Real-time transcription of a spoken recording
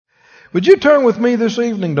Would you turn with me this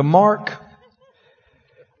evening to Mark,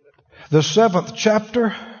 the 7th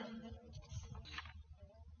chapter?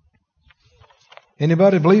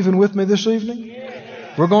 Anybody believing with me this evening?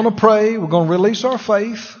 We're going to pray. We're going to release our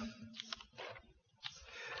faith.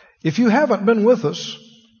 If you haven't been with us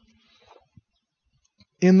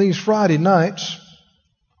in these Friday nights,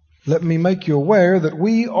 let me make you aware that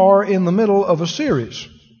we are in the middle of a series.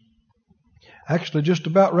 Actually, just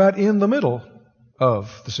about right in the middle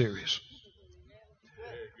of the series.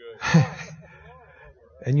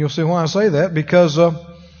 And you'll see why I say that, because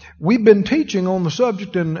we've been teaching on the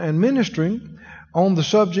subject and ministering on the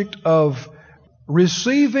subject of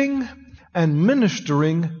receiving and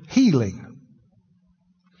ministering healing.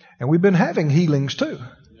 And we've been having healings too.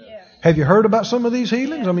 Yeah. Have you heard about some of these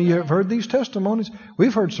healings? I mean, you've heard these testimonies.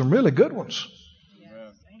 We've heard some really good ones.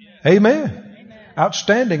 Yeah. Amen. Amen.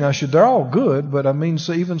 Outstanding, they're all good, but I mean,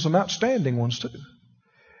 even some outstanding ones too.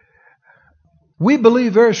 We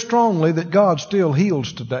believe very strongly that God still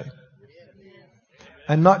heals today.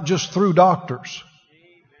 And not just through doctors.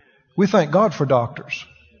 We thank God for doctors.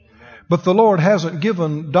 But the Lord hasn't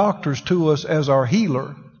given doctors to us as our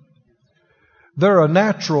healer. They're a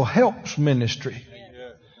natural helps ministry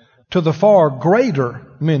to the far greater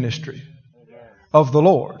ministry of the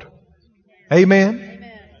Lord.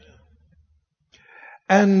 Amen.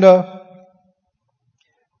 And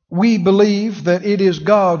we believe that it is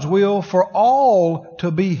God's will for all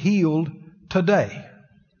to be healed today.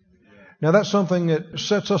 Now that's something that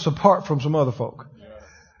sets us apart from some other folk.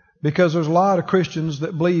 Because there's a lot of Christians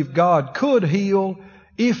that believe God could heal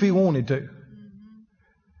if He wanted to.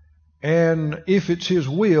 And if it's His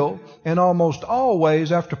will, and almost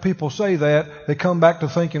always after people say that, they come back to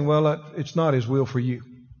thinking, well, it's not His will for you.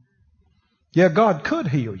 Yeah, God could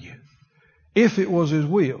heal you if it was His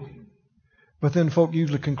will. But then folk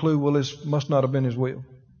usually conclude, well, this must not have been His will.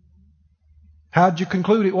 How'd you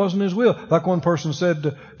conclude it wasn't His will? Like one person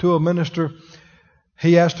said to a minister,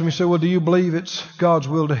 he asked him, he said, well, do you believe it's God's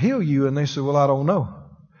will to heal you? And they said, well, I don't know.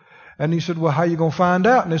 And he said, well, how are you going to find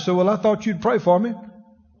out? And they said, well, I thought you'd pray for me.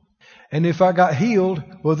 And if I got healed,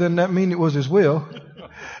 well, then that mean it was His will.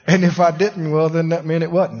 And if I didn't, well, then that meant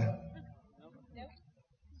it wasn't.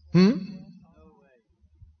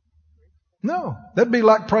 No, that'd be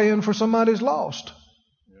like praying for somebody who's lost.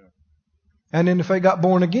 And then if they got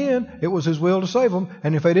born again, it was His will to save them.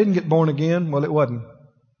 And if they didn't get born again, well, it wasn't.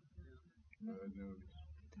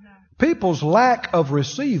 People's lack of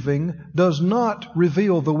receiving does not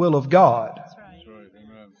reveal the will of God.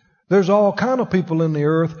 There's all kind of people in the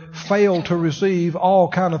earth fail to receive all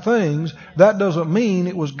kind of things. That doesn't mean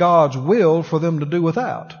it was God's will for them to do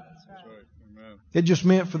without. It just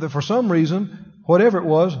meant for some reason, whatever it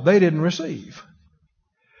was, they didn't receive.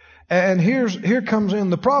 And here comes in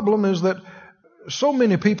the problem is that so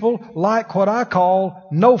many people like what I call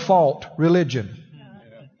no-fault religion.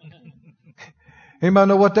 Anybody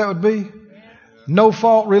know what that would be?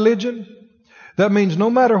 No-fault religion? That means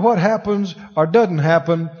no matter what happens or doesn't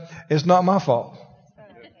happen, it's not my fault.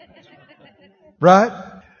 Right?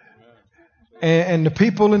 And the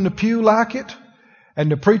people in the pew like it.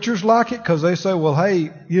 And the preachers like it because they say, well,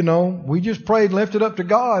 hey, we just prayed and left it up to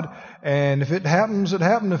God. And if it happens, it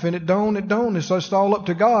happened. If it don't, it don't. It's just all up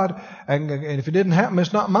to God. And if it didn't happen,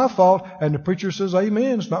 it's not my fault. And the preacher says,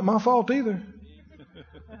 amen, it's not my fault either.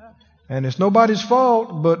 And it's nobody's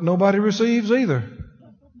fault, but nobody receives either.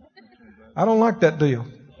 I don't like that deal.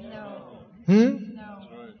 No.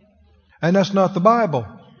 And that's not the Bible.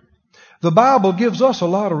 The Bible gives us a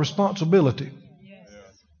lot of responsibility. Yes.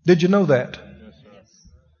 Did you know that? Yes,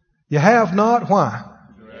 you have not. Why?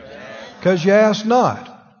 Because you ask not.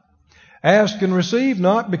 Ask and receive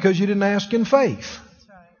not because you didn't ask in faith.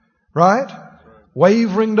 Right?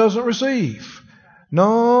 Wavering doesn't receive.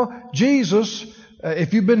 No, Jesus...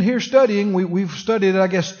 if you've been here studying, we've studied,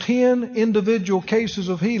 10 individual cases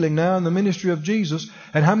of healing now in the ministry of Jesus.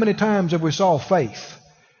 And how many times have we saw faith?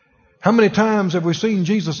 How many times have we seen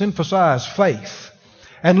Jesus emphasize faith?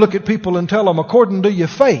 And look at people and tell them, according to your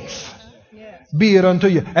faith, be it unto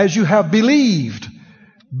you. As you have believed,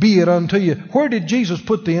 be it unto you. Where did Jesus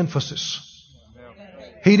put the emphasis?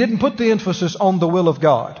 He didn't put the emphasis on the will of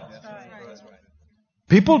God.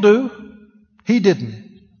 People do. He didn't.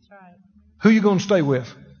 Who are you going to stay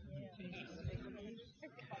with?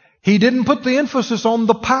 He didn't put the emphasis on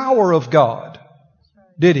the power of God,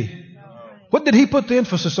 did He? What did He put the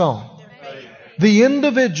emphasis on? The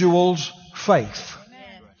individual's faith.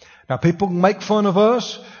 Now people can make fun of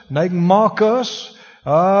us, and they can mock us.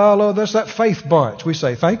 Oh, that's that faith bunch. We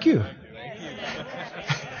say, thank you.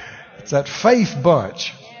 It's that faith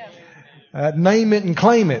bunch. That name it and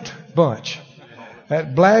claim it bunch.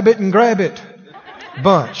 That blab it and grab it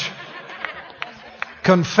bunch.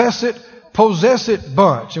 Confess it, possess it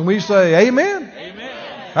bunch. And we say, amen.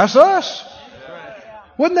 Amen. That's us.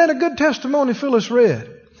 Wasn't that a good testimony Phyllis read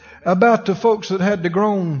about the folks that had the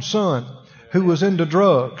grown son who was into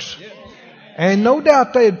drugs? And no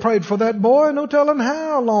doubt they had prayed for that boy, no telling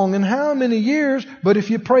how long and how many years, but if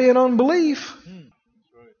you pray in unbelief.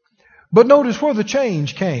 But notice where the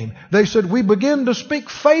change came. They said, we begin to speak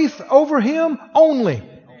faith over him only.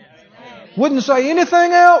 Wouldn't say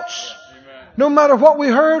anything else. No matter what we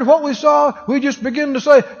heard, what we saw, we just begin to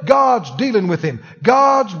say, God's dealing with him.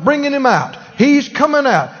 God's bringing him out. He's coming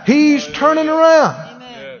out. He's turning around.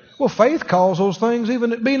 Well, faith calls those things even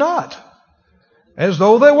that be not, as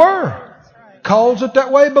though they were. Calls it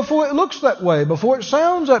that way before it looks that way, before it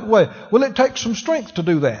sounds that way. Well, it takes some strength to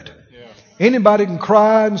do that. Anybody can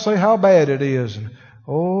cry and say how bad it is. And,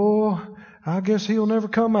 oh, I guess he'll never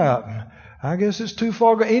come out. And I guess it's too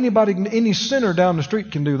far. Anybody, any sinner down the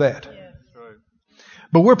street can do that.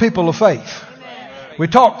 But we're people of faith. We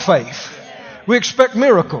talk faith. We expect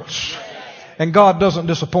miracles. And God doesn't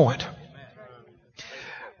disappoint.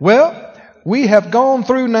 Well, we have gone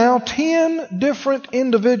through now 10 different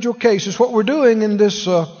individual cases. What we're doing in this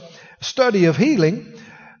study of healing,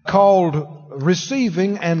 called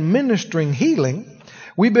Receiving and Ministering Healing,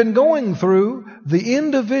 we've been going through the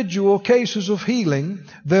individual cases of healing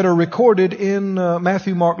that are recorded in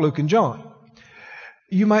Matthew, Mark, Luke, and John.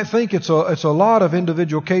 You might think it's a lot of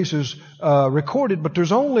individual cases recorded, but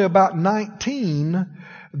there's only about 19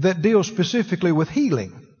 that deal specifically with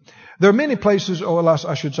healing. There are many places, or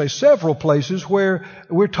I should say several places, where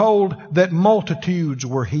we're told that multitudes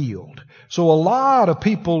were healed. So a lot of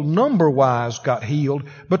people number-wise got healed,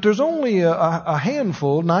 but there's only a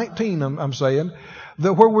handful, 19 I'm saying,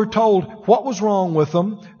 that where we're told what was wrong with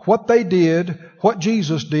them, what they did, what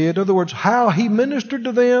Jesus did. In other words, how he ministered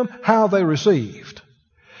to them, how they received.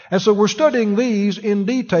 And so we're studying these in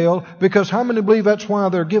detail because how many believe that's why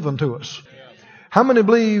they're given to us? How many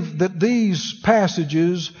believe that these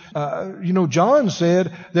passages, John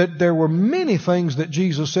said that there were many things that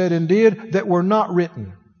Jesus said and did that were not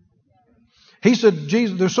written. He said,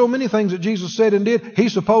 there's so many things that Jesus said and did, he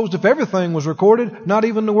supposed if everything was recorded, not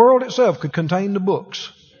even the world itself could contain the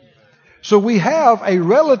books. So we have a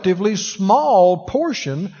relatively small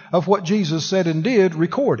portion of what Jesus said and did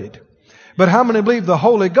recorded. But how many believe the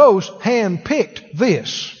Holy Ghost handpicked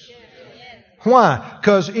this? Why?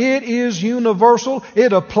 Because it is universal.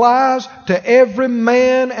 It applies to every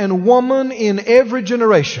man and woman in every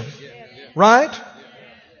generation. Right?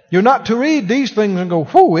 You're not to read these things and go,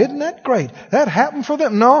 whew, isn't that great? That happened for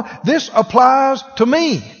them. No, this applies to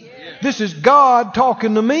me. This is God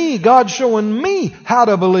talking to me. God showing me how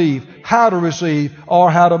to believe, how to receive,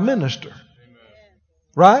 or how to minister.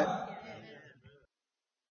 Right?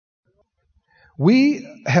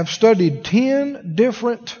 We have studied 10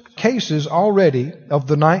 different cases already of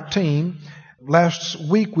the 19. Last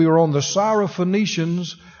week we were on the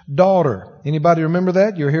Syrophoenician's daughter. Anybody remember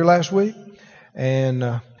that? You were here last week?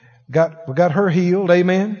 And we got her healed.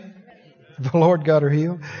 Amen? The Lord got her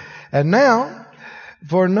healed. And now,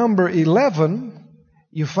 for number 11,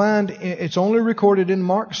 you find it's only recorded in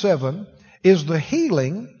Mark 7, is the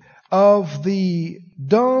healing of the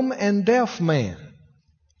dumb and deaf man.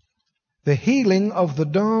 The healing of the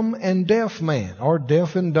dumb and deaf man, or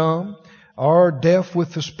deaf and dumb, or deaf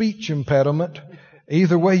with the speech impediment.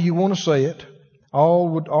 Either way you want to say it.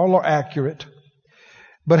 All are accurate.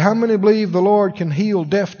 But how many believe the Lord can heal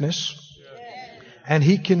deafness? And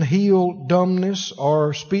He can heal dumbness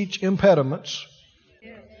or speech impediments?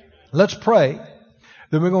 Let's pray.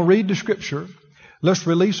 Then we're going to read the Scripture. Let's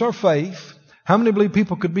release our faith. How many believe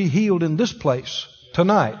people could be healed in this place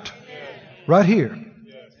tonight? Right here.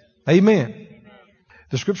 Amen.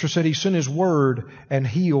 The Scripture said He sent His Word and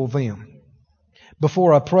healed them.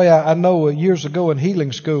 Before I pray, I know years ago in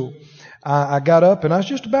healing school, I got up and I was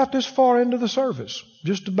just about this far into the service.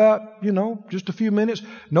 Just about, just a few minutes.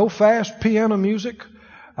 No fast piano music.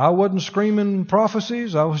 I wasn't screaming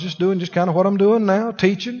prophecies. I was just doing just kind of what I'm doing now,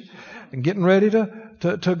 teaching and getting ready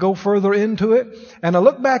to go further into it. And I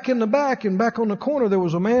looked back in the back, and back on the corner there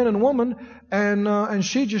was a man and woman, and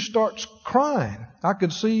she just starts crying. I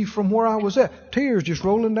could see from where I was at, tears just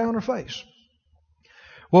rolling down her face.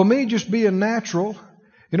 Well, me just being natural,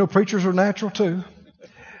 preachers are natural too.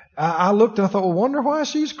 I looked and I thought, well, wonder why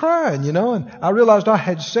she's crying, and I realized I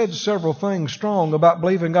had said several things strong about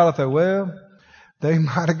believing God. I thought, well, they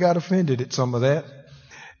might have got offended at some of that.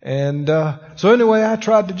 And so anyway, I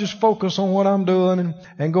tried to just focus on what I'm doing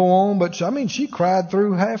and go on. But she cried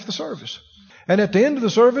through half the service. And at the end of the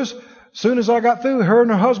service, Soon as I got through, her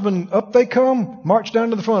and her husband, up they come, march down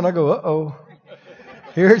to the front. I go, uh-oh,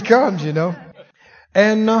 here it comes, you know.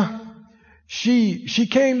 And she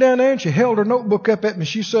came down there and she held her notebook up at me.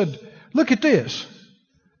 She said, look at this.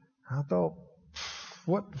 I thought,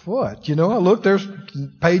 what? You know, I looked, there's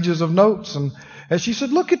pages of notes. And she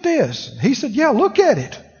said, look at this. He said, yeah, look at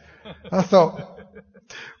it. I thought,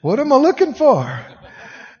 what am I looking for?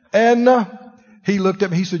 And he looked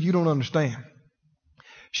at me. He said, you don't understand.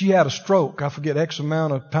 She had a stroke, I forget, X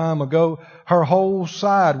amount of time ago. Her whole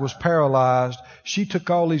side was paralyzed. She took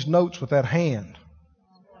all these notes with that hand.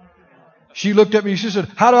 She looked at me and she said,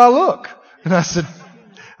 how do I look? And I said,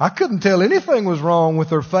 I couldn't tell anything was wrong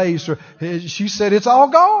with her face. She said, it's all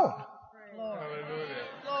gone.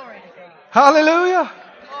 Hallelujah.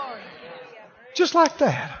 Just like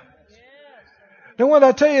that. Now, why did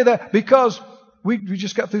I tell you that? Because we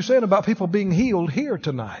just got through saying about people being healed here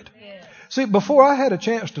tonight. See, before I had a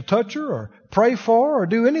chance to touch her or pray for her or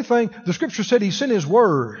do anything, the Scripture said He sent His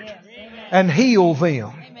Word and healed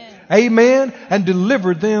them. Amen. And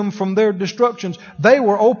delivered them from their destructions. They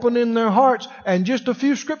were open in their hearts, and just a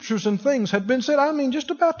few scriptures and things had been said. I mean, just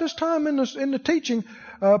about this time in the teaching,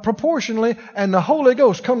 proportionally, and the Holy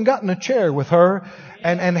Ghost got in a chair with her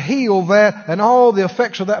and healed that, and all the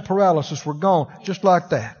effects of that paralysis were gone, just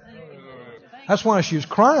like that. That's why she was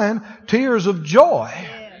crying tears of joy.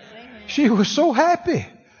 She was so happy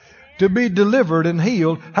to be delivered and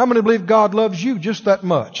healed. How many believe God loves you just that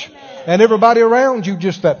much? And everybody around you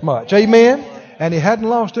just that much. Amen? And He hadn't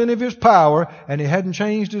lost any of His power, and He hadn't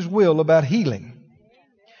changed His will about healing.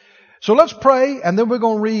 So let's pray, and then we're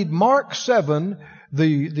going to read Mark 7,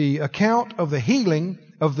 the account of the healing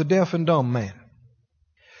of the deaf and dumb man.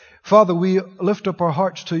 Father, we lift up our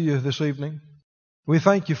hearts to You this evening. We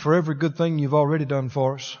thank You for every good thing You've already done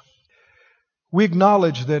for us. We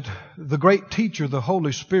acknowledge that the great teacher, the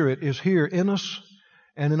Holy Spirit, is here in us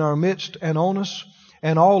and in our midst and on us.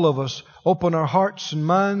 And all of us open our hearts and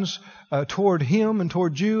minds toward Him and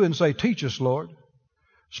toward You and say, teach us, Lord.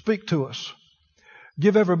 Speak to us.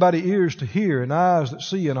 Give everybody ears to hear and eyes that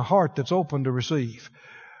see and a heart that's open to receive.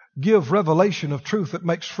 Give revelation of truth that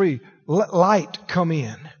makes free. Let light come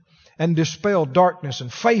in and dispel darkness,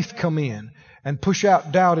 and faith come in and push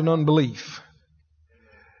out doubt and unbelief.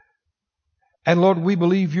 And Lord, we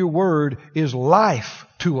believe Your Word is life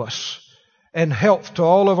to us and health to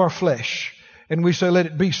all of our flesh. And we say, let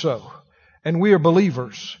it be so. And we are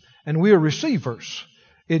believers and we are receivers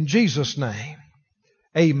in Jesus' name.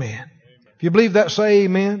 Amen. If you believe that, say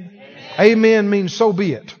amen. Amen means so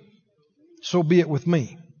be it. So be it with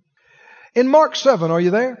me. In Mark 7, are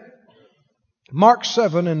you there? Mark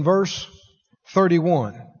 7 and verse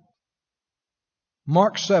 31.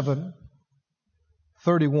 Mark 7,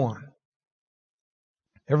 31.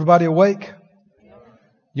 Everybody awake?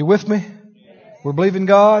 You with me? We're believing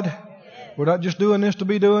God. We're not just doing this to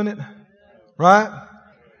be doing it. Right?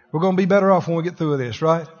 We're going to be better off when we get through with this,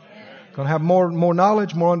 right? Going to have more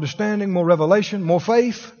knowledge, more understanding, more revelation, more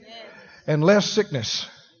faith, and less sickness.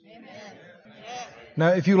 Now,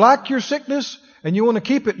 if you like your sickness and you want to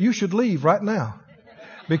keep it, you should leave right now.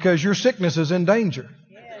 Because your sickness is in danger.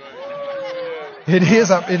 It is.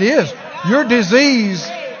 It is. Your disease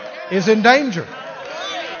is in danger.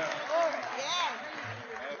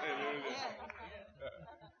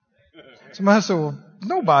 Somebody said, well,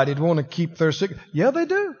 nobody'd want to keep their sickness. Yeah, they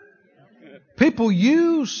do. People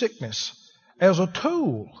use sickness as a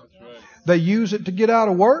tool. They use it to get out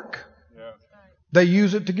of work. They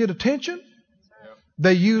use it to get attention.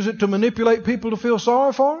 They use it to manipulate people to feel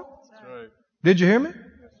sorry for them. Did you hear me?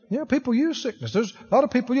 Yeah, people use sickness. There's a lot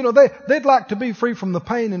of people, they'd like to be free from the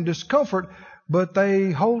pain and discomfort, but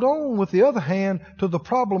they hold on with the other hand to the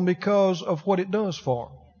problem because of what it does for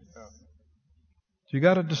them. So you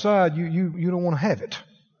got to decide you don't want to have it.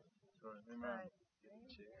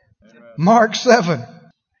 Mark 7,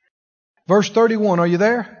 verse 31. Are you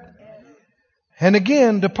there? And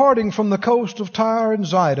again, departing from the coast of Tyre and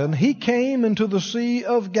Zidon, He came into the Sea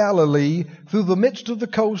of Galilee through the midst of the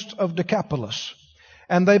coast of Decapolis.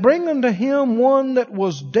 And they bring unto Him one that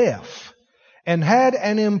was deaf and had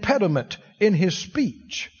an impediment in his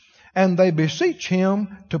speech. And they beseech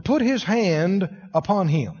Him to put His hand upon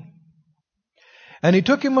him. And He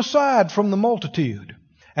took him aside from the multitude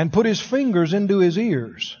and put His fingers into his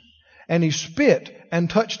ears. And He spit and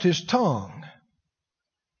touched his tongue.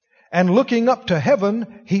 And looking up to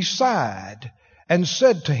heaven, He sighed and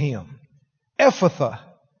said to him, Ephphatha,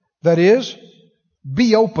 that is,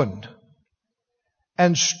 be opened.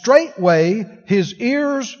 And straightway his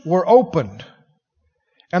ears were opened,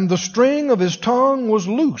 and the string of his tongue was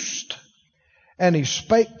loosed, and he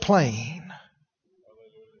spake plain.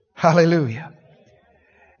 Hallelujah.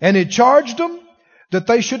 And he charged them that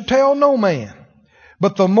they should tell no man.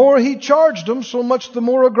 But the more he charged them, so much the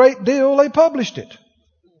more a great deal they published it.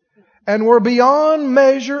 And were beyond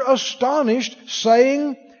measure astonished,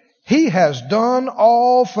 saying, He has done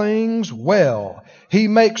all things well. He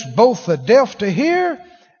makes both the deaf to hear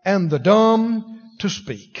and the dumb to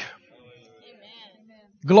speak.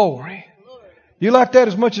 Glory. You like that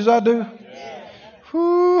as much as I do?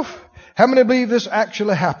 Whew. How many believe this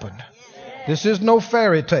actually happened? This is no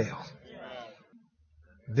fairy tale.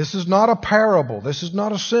 This is not a parable. This is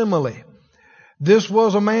not a simile. This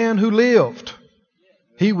was a man who lived.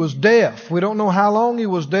 He was deaf. We don't know how long he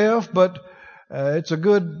was deaf, but it's a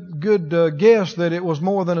good guess that it was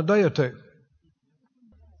more than a day or two.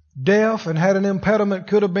 Deaf and had an impediment,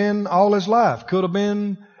 could have been all his life. Could have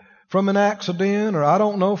been from an accident, or I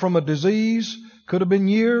don't know, from a disease. Could have been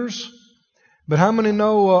years. But how many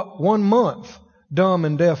know 1 month dumb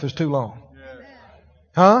and deaf is too long?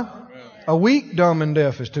 Huh? A week dumb and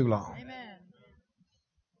deaf is too long.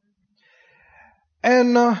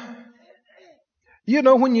 And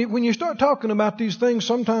when you start talking about these things,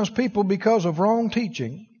 sometimes people, because of wrong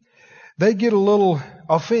teaching, they get a little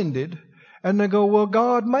offended and they go, well,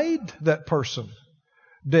 God made that person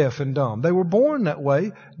deaf and dumb. They were born that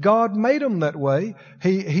way. God made them that way.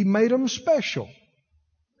 He made them special.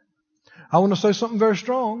 I want to say something very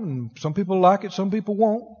strong, and some people like it, some people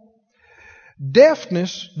won't.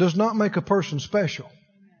 Deafness does not make a person special.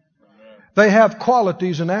 They have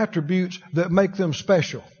qualities and attributes that make them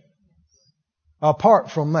special. Apart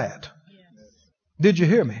from that. Did you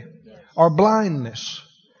hear me? Or blindness.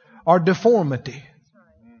 Or deformity.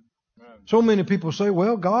 So many people say,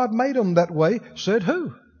 well, God made them that way. Said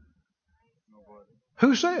who?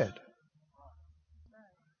 Who said?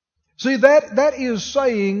 See, that is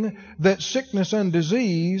saying that sickness and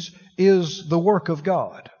disease is the work of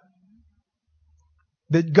God.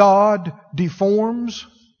 That God deforms,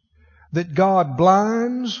 that God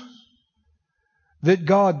blinds, that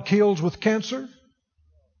God kills with cancer.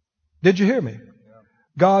 Did you hear me?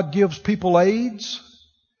 God gives people AIDS.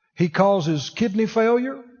 He causes kidney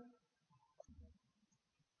failure.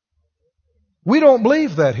 We don't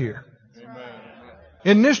believe that here.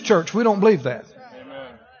 In this church, we don't believe that.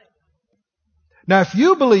 Now, if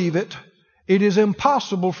you believe it, it is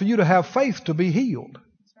impossible for you to have faith to be healed.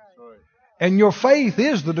 And your faith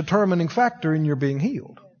is the determining factor in your being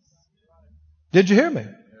healed. Did you hear me?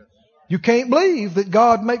 You can't believe that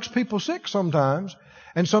God makes people sick sometimes,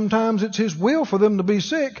 and sometimes it's His will for them to be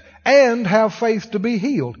sick and have faith to be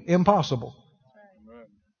healed. Impossible.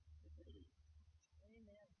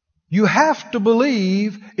 You have to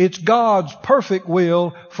believe it's God's perfect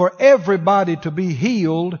will for everybody to be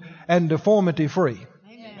healed and deformity free.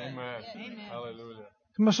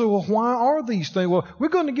 Somebody say, well, why are these things? Well, we're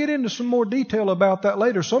going to get into some more detail about that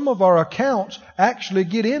later. Some of our accounts actually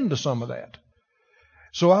get into some of that.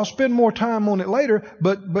 So I'll spend more time on it later,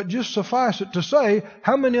 but just suffice it to say,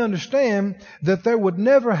 how many understand that there would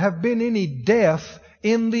never have been any death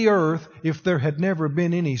in the earth if there had never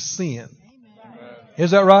been any sin?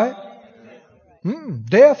 Is that right?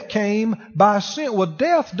 Death came by sin. Well,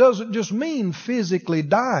 death doesn't just mean physically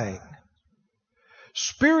dying.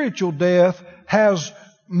 Spiritual death has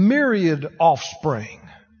myriad offspring.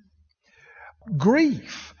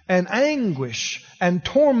 Grief and anguish and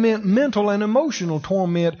torment, mental and emotional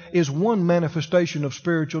torment, is one manifestation of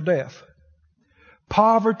spiritual death.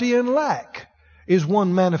 Poverty and lack is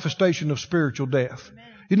one manifestation of spiritual death.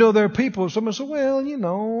 You know, there are people, somebody say, well,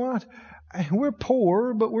 we're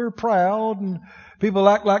poor, but we're proud, and people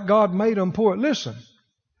act like God made them poor. Listen,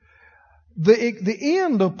 the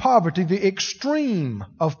end of poverty, the extreme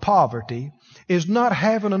of poverty, is not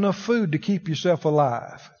having enough food to keep yourself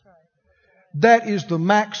alive. That is the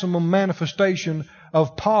maximum manifestation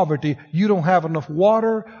of poverty. You don't have enough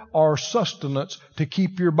water or sustenance to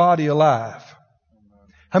keep your body alive.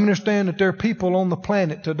 How many understand that there are people on the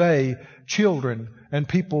planet today, children and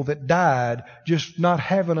people that died, just not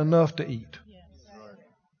having enough to eat?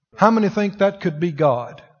 How many think that could be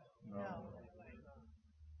God?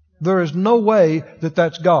 There is no way that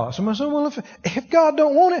that's God. Somebody said, well, if God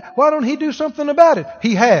don't want it, why don't He do something about it?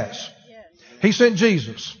 He has. He sent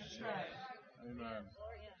Jesus.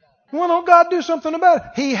 Why don't God do something about it?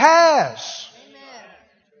 He has.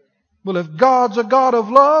 Well, if God's a God of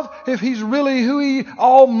love, if He's really He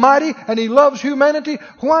Almighty and He loves humanity,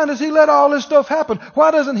 why does He let all this stuff happen?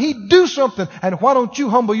 Why doesn't He do something? And why don't you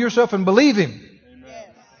humble yourself and believe Him?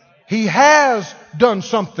 He has done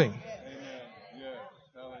something.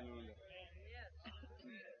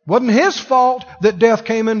 Wasn't His fault that death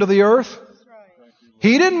came into the earth.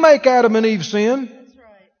 He didn't make Adam and Eve sin.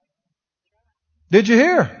 Did you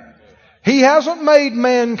hear? He hasn't made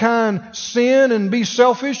mankind sin and be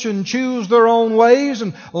selfish and choose their own ways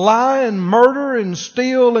and lie and murder and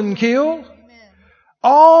steal and kill.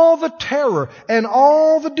 All the terror and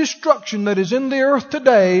all the destruction that is in the earth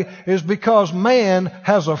today is because man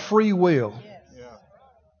has a free will.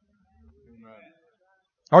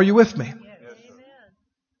 Are you with me?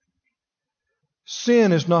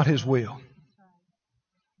 Sin is not his will.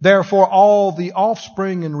 Therefore, all the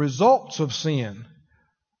offspring and results of sin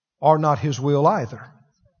are not his will either.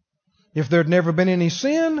 If there'd never been any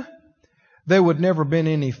sin, there would never been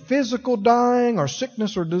any physical dying or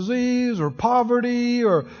sickness or disease or poverty,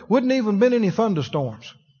 or wouldn't even been any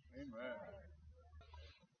thunderstorms.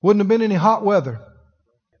 Wouldn't have been any hot weather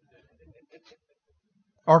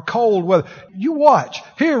or cold weather. You watch.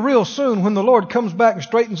 Here real soon when the Lord comes back and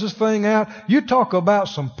straightens this thing out, you talk about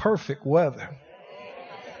some perfect weather.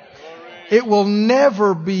 It will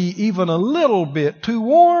never be even a little bit too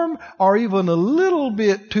warm or even a little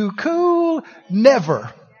bit too cool.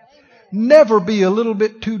 Never. Never be a little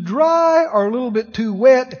bit too dry or a little bit too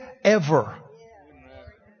wet, ever.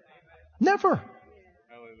 Never.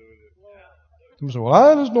 Some say, well,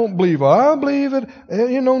 I just don't believe it. I believe it.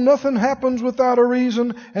 Nothing happens without a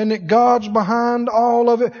reason and that God's behind all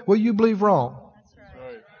of it. Well, you believe wrong. That's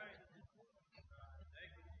right.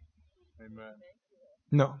 Amen.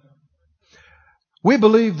 No. We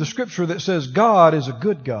believe the scripture that says God is a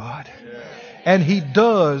good God. Yeah. And He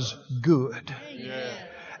does good. Yeah.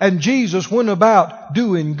 And Jesus went about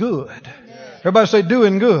doing good. Yeah. Everybody say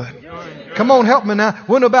doing good. Come on, help me now.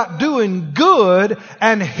 Went about doing good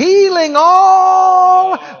and healing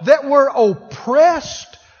all that were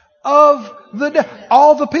oppressed of the devil.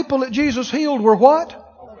 All the people that Jesus healed were what?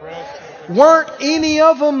 Weren't any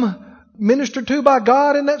of them ministered to by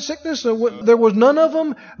God in that sickness? There was none of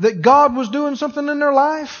them that God was doing something in their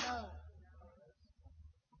life?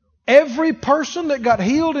 Every person that got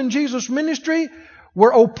healed in Jesus' ministry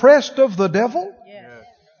were oppressed of the devil?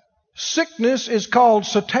 Sickness is called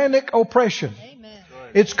satanic oppression.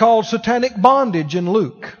 It's called satanic bondage in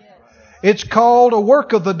Luke. It's called a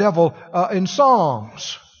work of the devil in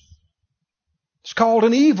Psalms. It's called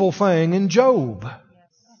an evil thing in Job.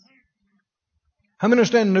 I'm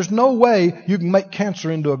understanding there's no way you can make cancer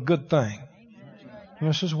into a good thing. And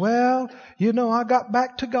I says, well, I got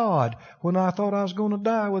back to God when I thought I was going to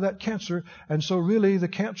die with that cancer. And so really the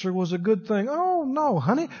cancer was a good thing. Oh, no,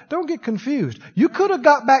 honey, don't get confused. You could have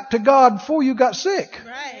got back to God before you got sick.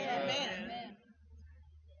 Right. Amen.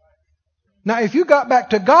 Now, if you got back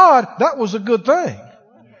to God, that was a good thing.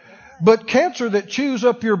 But cancer that chews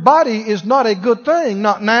up your body is not a good thing.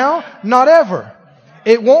 Not now, not ever.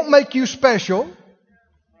 It won't make you special.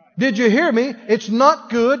 Did you hear me? It's not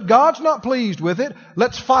good. God's not pleased with it.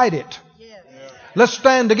 Let's fight it. Let's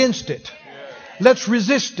stand against it. Let's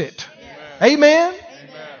resist it. Amen?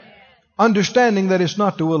 Understanding that it's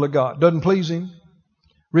not the will of God. Doesn't please Him.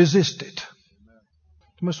 Resist it.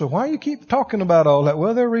 So why you keep talking about all that?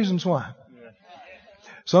 Well, there are reasons why.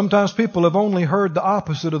 Sometimes people have only heard the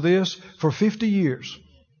opposite of this for 50 years.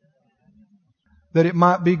 That it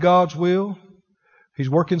might be God's will. He's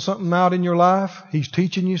working something out in your life. He's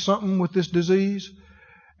teaching you something with this disease.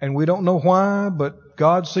 And we don't know why, but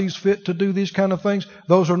God sees fit to do these kind of things.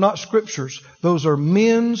 Those are not scriptures. Those are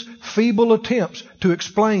men's feeble attempts to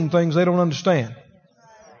explain things they don't understand.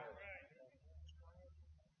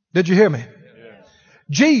 Did you hear me? Yes.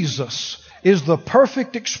 Jesus is the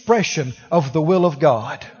perfect expression of the will of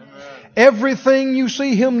God. Everything you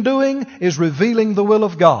see Him doing is revealing the will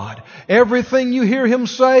of God. Everything you hear Him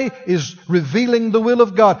say is revealing the will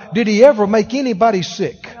of God. Did He ever make anybody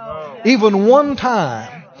sick? No. Even one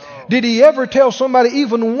time? Did He ever tell somebody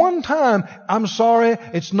even one time, I'm sorry,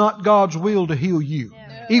 it's not God's will to heal you?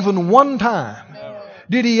 Even one time?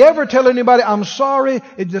 Did He ever tell anybody, I'm sorry,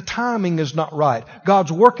 the timing is not right.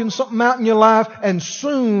 God's working something out in your life and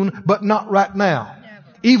soon, but not right now?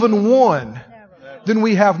 Even one? Then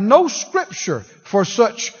we have no scripture for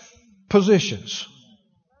such positions,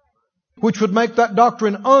 which would make that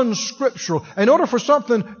doctrine unscriptural. In order for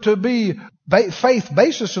something to be faith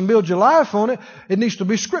basis and build your life on it, it needs to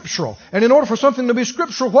be scriptural. And in order for something to be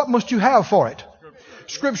scriptural, what must you have for it?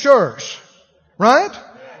 Scriptures. Right?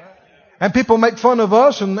 And people make fun of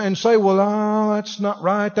us and say, well, that's not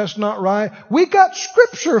right, that's not right. We got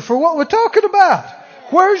scripture for what we're talking about.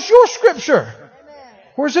 Where's your scripture?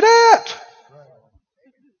 Where's it at?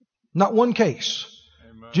 Not one case.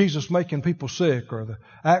 Amen. Jesus making people sick or the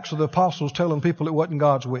Acts of the Apostles telling people it wasn't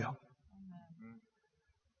God's will.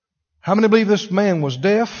 How many believe this man was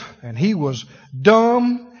deaf and he was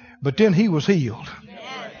dumb, but then he was healed?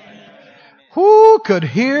 Who could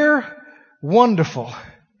hear wonderful,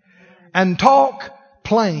 and talk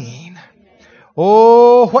plain.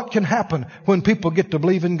 Oh, what can happen when people get to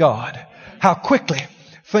believe in God? How quickly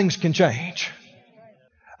things can change.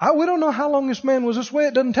 We don't know how long this man was this way.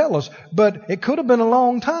 It doesn't tell us. But it could have been a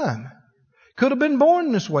long time. Could have been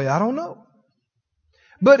born this way. I don't know.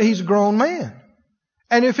 But he's a grown man.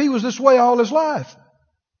 And if he was this way all his life,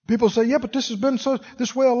 people say, yeah, but this has been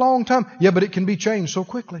this way a long time. Yeah, but it can be changed so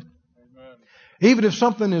quickly. Amen. Even if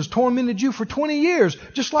something has tormented you for 20 years,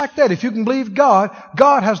 just like that, if you can believe God,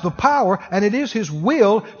 God has the power and it is His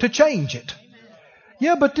will to change it.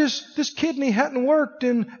 Yeah, but this kidney hadn't worked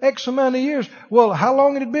in X amount of years. Well, how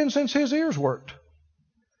long had it been since his ears worked?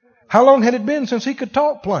 How long had it been since he could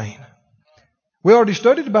talk plain? We already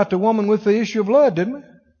studied about the woman with the issue of blood, didn't we?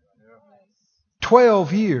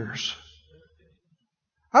 12 years.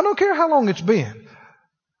 I don't care how long it's been.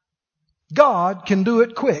 God can do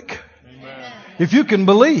it quick. Amen. If you can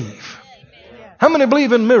believe. How many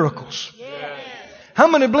believe in miracles? How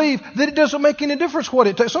many believe that it doesn't make any difference what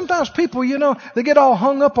it takes? Sometimes people, they get all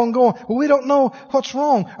hung up on going, well, we don't know what's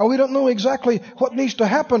wrong, or we don't know exactly what needs to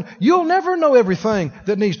happen. You'll never know everything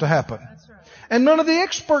that needs to happen. And none of the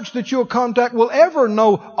experts that you'll contact will ever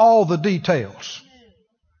know all the details.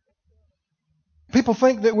 People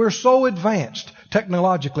think that we're so advanced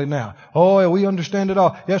technologically now. Oh, yeah, we understand it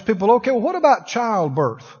all. Yes, people, okay, well, what about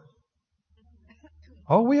childbirth?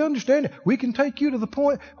 Oh, we understand it. We can take you to the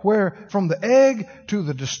point where from the egg to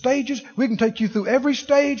the stages, we can take you through every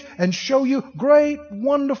stage and show you great,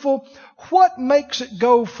 wonderful. What makes it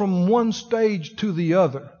go from one stage to the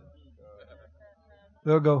other?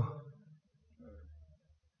 They'll go,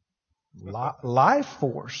 life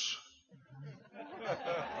force.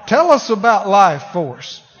 Tell us about life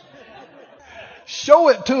force. Show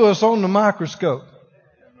it to us on the microscope.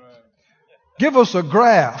 Give us a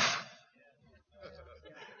graph.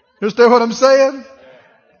 Understand what I'm saying?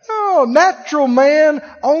 No, natural man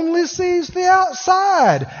only sees the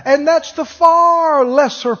outside, and that's the far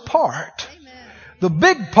lesser part. The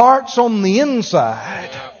big part's on the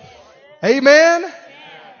inside. Amen?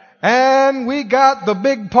 And we got the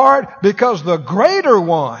big part because the greater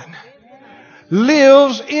one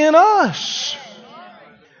lives in us.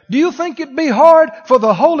 Do you think it'd be hard for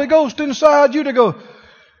the Holy Ghost inside you to go,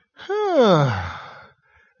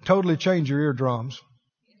 totally change your eardrums?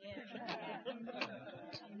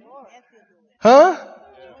 Huh?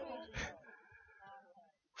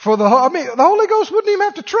 The Holy Ghost wouldn't even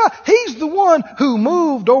have to try. He's the one who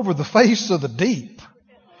moved over the face of the deep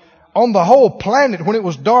on the whole planet when it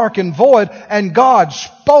was dark and void, and God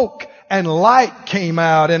spoke and light came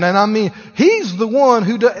out. And He's the one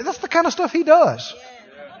who does. That's the kind of stuff He does.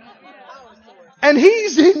 And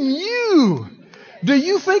He's in you. Do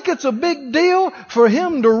you think it's a big deal for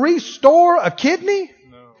Him to restore a kidney?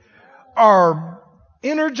 No. Or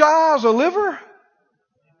energize a liver?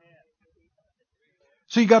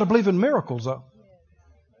 So you got to believe in miracles, though.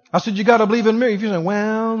 I said you got to believe in miracles. If you say,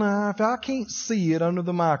 well, now, if I can't see it under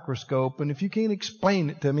the microscope, and if you can't explain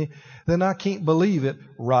it to me, then I can't believe it.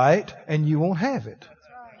 Right? And you won't have it.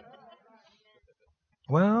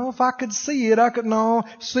 Well, if I could see it, I could know.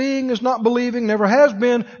 Seeing is not believing, never has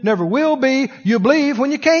been, never will be. You believe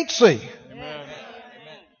when you can't see. Amen.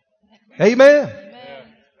 Amen.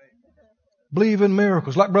 Believe in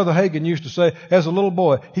miracles. Like Brother Hagin used to say as a little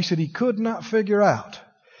boy, he said he could not figure out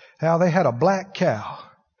how they had a black cow,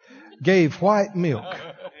 gave white milk.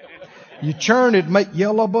 You churn it, make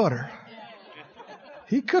yellow butter.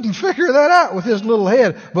 He couldn't figure that out with his little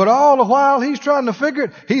head. But all the while he's trying to figure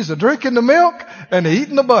it, he's drinking the milk and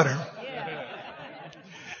eating the butter.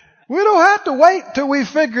 We don't have to wait till we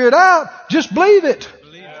figure it out. Just believe it.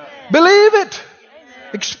 Believe it.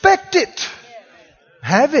 Expect it.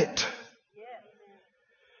 Have it.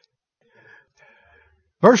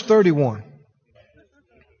 Verse 31.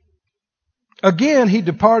 Again, he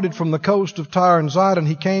departed from the coast of Tyre and Zidon.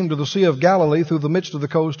 He came to the Sea of Galilee through the midst of the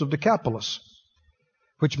coast of Decapolis,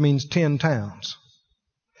 which means 10 towns.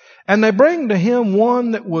 And they bring to him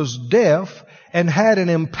one that was deaf and had an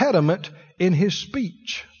impediment in his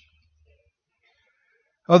speech.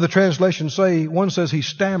 Other translations say, one says he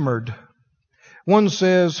stammered. One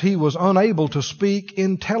says he was unable to speak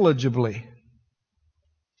intelligibly.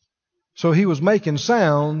 So he was making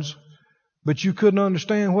sounds, but you couldn't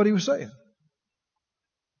understand what he was saying.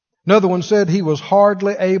 Another one said he was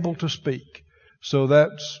hardly able to speak. So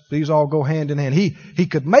these all go hand in hand. He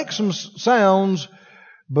could make some sounds,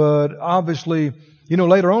 but obviously,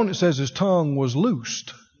 later on it says his tongue was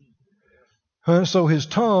loosed. So his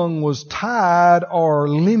tongue was tied or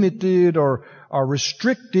limited or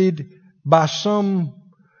restricted by some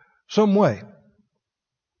way.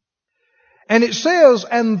 And it says,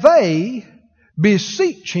 and they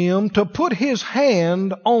beseech him to put his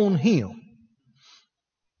hand on him.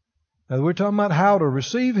 Now we're talking about how to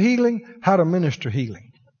receive healing, how to minister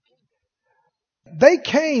healing. They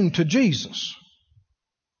came to Jesus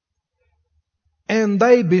and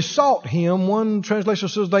they besought him. One translation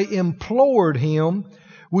says they implored him,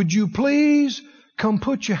 would you please come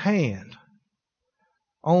put your hand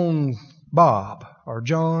on Bob or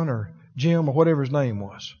John or Jim or whatever his name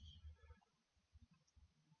was.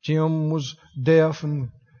 Jim was deaf and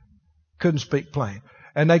couldn't speak plain.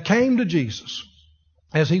 And they came to Jesus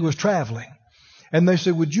as he was traveling. And they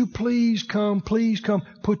said, would you please come,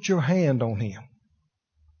 put your hand on him.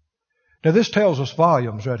 Now this tells us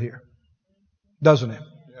volumes right here, doesn't it?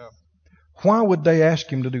 Yeah. Why would they ask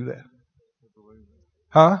him to do that?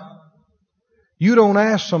 Huh? You don't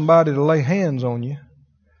ask somebody to lay hands on you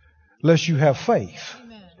unless you have faith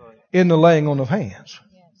in the laying on of hands.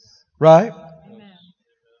 Right?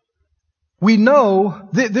 We know,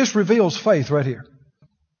 this reveals faith right here.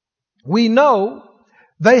 We know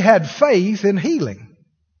they had faith in healing.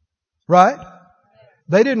 Right?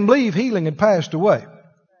 They didn't believe healing had passed away.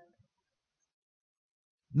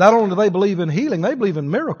 Not only do they believe in healing, they believe in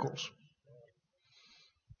miracles.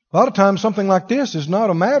 A lot of times something like this is not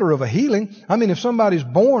a matter of a healing. I mean, if somebody's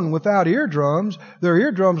born without eardrums, their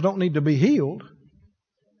eardrums don't need to be healed.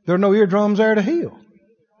 There are no eardrums there to heal.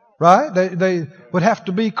 Right? They would have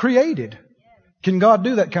to be created. Can God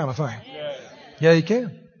do that kind of thing? Yeah, He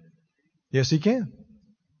can. Yes, He can.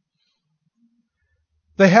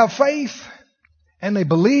 They have faith and they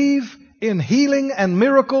believe in healing and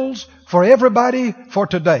miracles for everybody for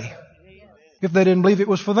today. If they didn't believe it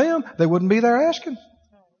was for them, they wouldn't be there asking.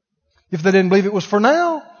 If they didn't believe it was for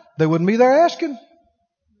now, they wouldn't be there asking.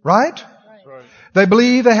 Right? They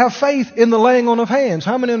believe, they have faith in the laying on of hands.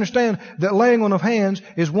 How many understand that laying on of hands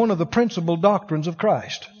is one of the principal doctrines of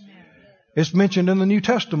Christ? It's mentioned in the New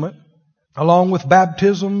Testament, along with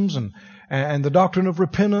baptisms and the doctrine of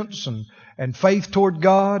repentance and faith toward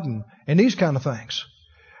God and these kind of things.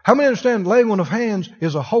 How many understand laying on of hands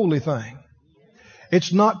is a holy thing?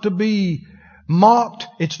 It's not to be mocked.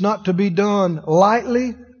 It's not to be done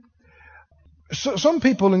lightly. So, some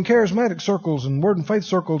people in charismatic circles and word and faith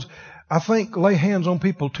circles, I think, lay hands on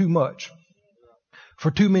people too much for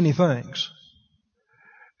too many things.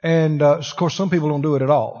 And, of course, some people don't do it at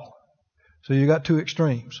all. So you got two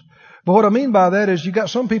extremes. But what I mean by that is you got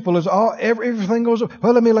some people everything goes up.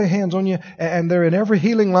 Well, let me lay hands on you. And they're in every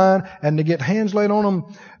healing line and they get hands laid on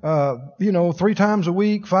them, 3 times a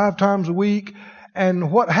week, 5 times a week.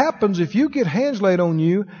 And what happens if you get hands laid on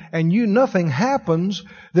you and nothing happens,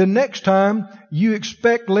 then next time you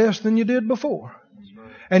expect less than you did before.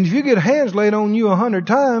 And if you get hands laid on you 100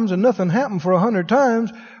 times and nothing happened for 100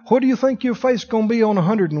 times, what do you think your faith's going to be on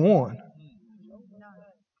 101?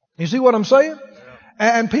 You see what I'm saying?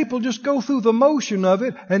 And people just go through the motion of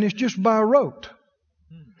it and it's just by rote.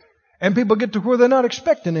 And people get to where they're not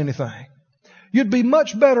expecting anything. You'd be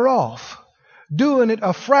much better off doing it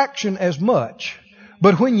a fraction as much,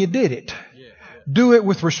 but when you did it, do it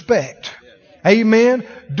with respect. Amen.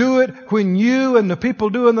 Do it when you and the people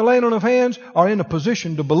doing the laying on of hands are in a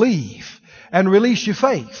position to believe and release your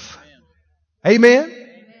faith. Amen.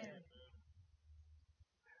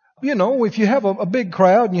 You know, if you have a big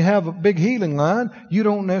crowd and you have a big healing line, you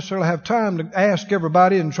don't necessarily have time to ask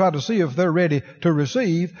everybody and try to see if they're ready to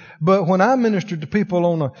receive. But when I ministered to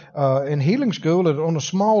people in healing school on a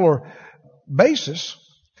smaller basis,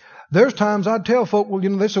 there's times I'd tell folk, well,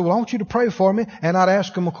 they say, well, I want you to pray for me. And I'd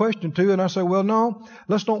ask them a question or two. And I say, well, no,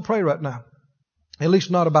 let's don't pray right now. At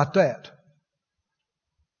least not about that.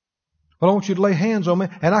 Well, I want you to lay hands on me.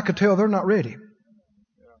 And I could tell they're not ready.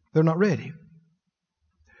 They're not ready.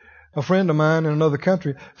 A friend of mine in another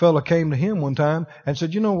country, a fellow came to him one time and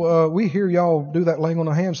said, we hear y'all do that laying on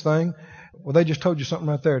the hands thing. Well, they just told you something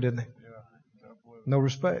right there, didn't they? No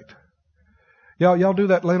respect. Y'all do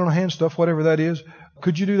that laying on the hands stuff, whatever that is.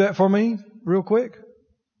 Could you do that for me real quick?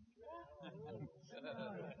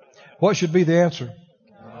 What should be the answer?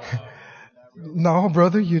 No,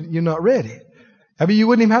 brother, you're not ready. I mean, you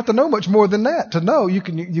wouldn't even have to know much more than that to know. You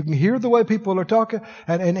can hear the way people are talking.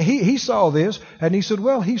 And he saw this and he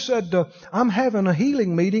said, I'm having a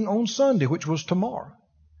healing meeting on Sunday, which was tomorrow,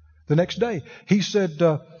 the next day. He said,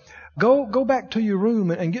 go back to your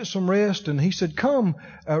room and get some rest. And he said, come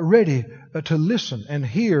ready to listen and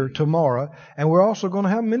hear tomorrow. And we're also going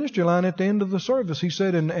to have a ministry line at the end of the service. He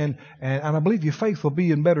said, and I believe your faith will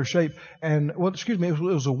be in better shape. And, it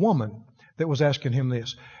was a woman that was asking him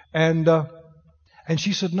this. And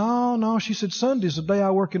she said, no. She said, Sunday's the day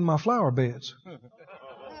I work in my flower beds.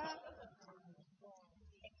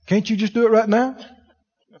 Can't you just do it right now?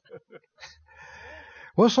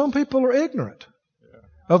 Well, some people are ignorant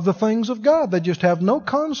of the things of God. They just have no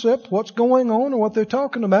concept what's going on or what they're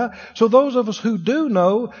talking about. So those of us who do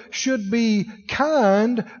know should be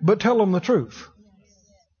kind, but tell them the truth.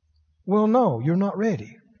 Well, no, you're not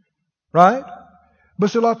ready. Right?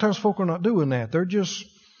 But see, a lot of times folk are not doing that. They're just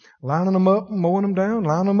lining them up and mowing them down,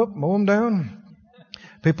 lining them up, mowing them down.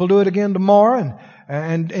 People do it again tomorrow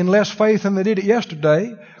and in less faith than they did it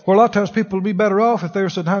yesterday. Where a lot of times people would be better off if they were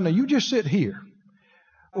said, now you just sit here.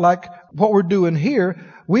 Like what we're doing here,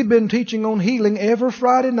 we've been teaching on healing every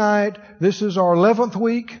Friday night. This is our 11th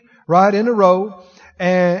week, right, in a row.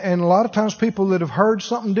 And a lot of times people that have heard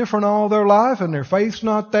something different all their life and their faith's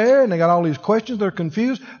not there and they got all these questions, they're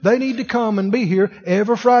confused. They need to come and be here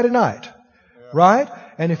every Friday night. Right?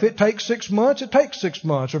 And if it takes 6 months, it takes 6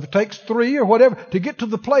 months. Or if it takes 3 or whatever, to get to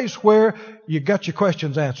the place where you got your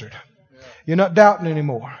questions answered. You're not doubting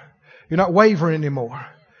anymore. You're not wavering anymore.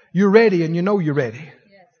 You're ready and you know you're ready.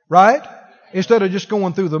 Right? Instead of just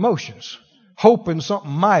going through the motions, hoping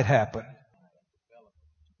something might happen.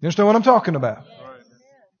 You understand what I'm talking about?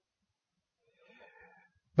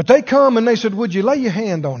 But they come and they said, would you lay your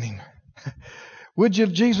hand on him? Would you,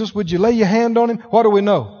 Jesus, would you lay your hand on him? What do we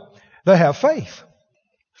know? They have faith.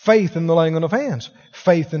 Faith in the laying on of hands.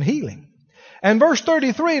 Faith in healing. And verse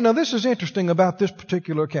 33, now this is interesting about this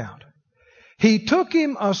particular account. He took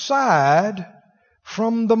him aside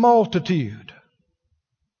from the multitude.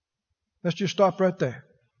 Let's just stop right there.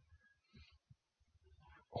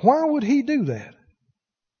 Why would he do that?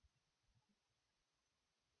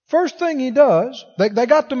 First thing he does, they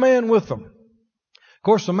got the man with them. Of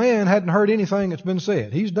course, the man hadn't heard anything that's been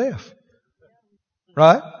said. He's deaf.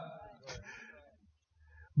 Right?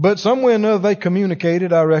 But some way or another they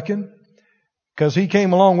communicated, I reckon, because he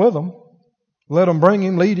came along with them, let them bring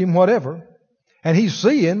him, lead him, whatever. And he's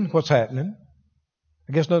seeing what's happening.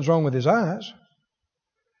 I guess nothing's wrong with his eyes.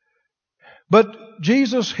 But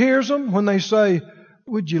Jesus hears them when they say,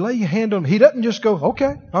 would you lay your hand on him? He doesn't just go,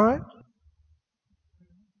 okay, all right.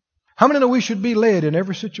 How many know we should be led in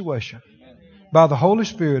every situation by the Holy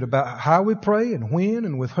Spirit about how we pray and when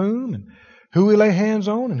and with whom and who we lay hands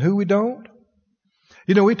on and who we don't?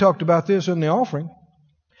 You know, we talked about this in the offering,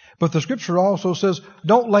 but the Scripture also says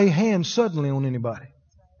don't lay hands suddenly on anybody.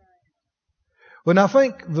 Well, I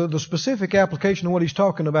think the specific application of what he's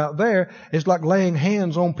talking about there is like laying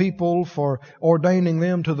hands on people for ordaining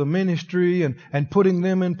them to the ministry and putting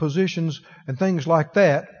them in positions and things like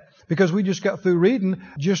that. Because we just got through reading,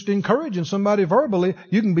 just encouraging somebody verbally,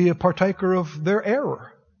 you can be a partaker of their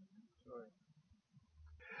error.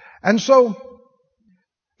 And so,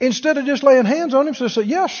 instead of just laying hands on him, so they say,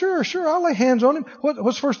 yeah, sure, I'll lay hands on him.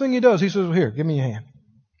 What's the first thing he does? He says, well, here, give me your hand.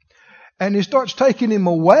 And he starts taking him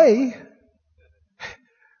away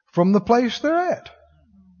from the place they're at.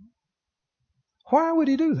 Why would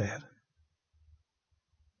he do that?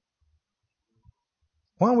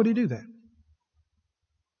 Why would he do that?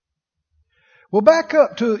 Well, back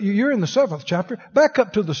up to, you're in the 7th chapter, back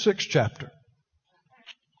up to the 6th chapter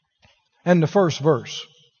and the 1st verse.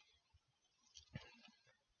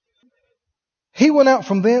 He went out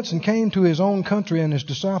from thence and came to his own country, and his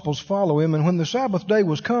disciples followed him. And when the Sabbath day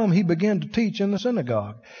was come, he began to teach in the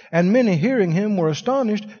synagogue. And many hearing him were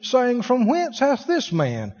astonished, saying, from whence hath this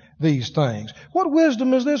man these things? What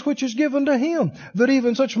wisdom is this which is given to him, that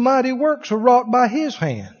even such mighty works are wrought by his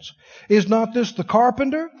hands? Is not this the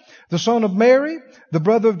carpenter, the son of Mary, the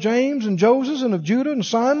brother of James and Joseph and of Judah and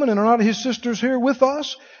Simon, and are not his sisters here with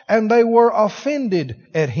us? And they were offended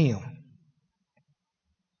at him.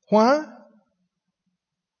 Why?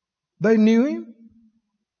 They knew him.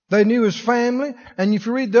 They knew his family. And if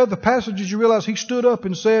you read the other passages, you realize he stood up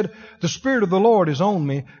and said, the Spirit of the Lord is on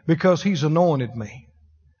me because he's anointed me.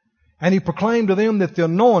 And he proclaimed to them that the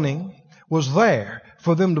anointing was there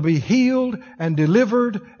for them to be healed and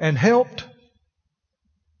delivered and helped.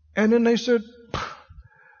 And then they said,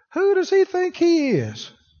 who does he think he is?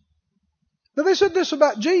 Now they said this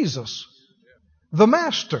about Jesus, the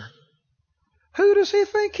Master. Who does he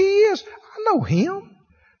think he is? I know him.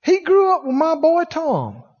 He grew up with my boy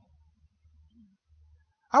Tom.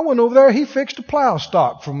 I went over there, he fixed a plow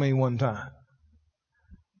stock for me one time.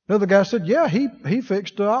 Another guy said, yeah, he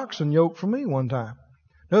fixed the oxen yoke for me one time.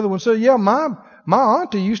 Another one said, yeah, my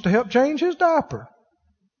auntie used to help change his diaper.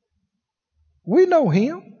 We know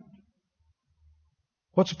him.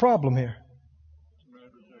 What's the problem here?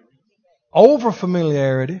 Over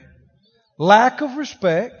familiarity, lack of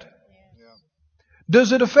respect.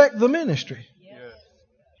 Does it affect the ministry?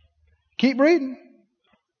 Keep reading.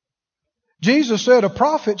 Jesus said a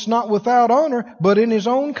prophet's not without honor, but in his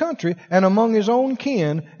own country and among his own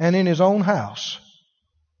kin and in his own house.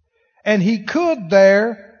 And he could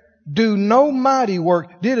there do no mighty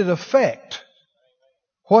work. Did it affect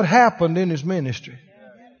what happened in his ministry?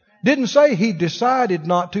 Didn't say he decided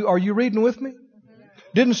not to. Are you reading with me?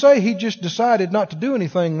 Didn't say he just decided not to do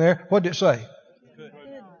anything there. What did it say?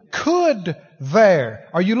 Could there.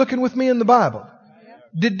 Are you looking with me in the Bible?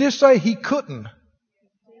 Did this say he couldn't?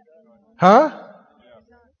 Huh?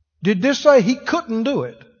 Did this say he couldn't do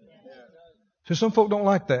it? See, some folk don't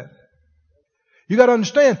like that. You got to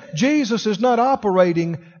understand, Jesus is not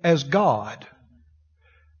operating as God.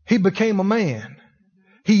 He became a man.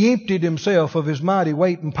 He emptied himself of his mighty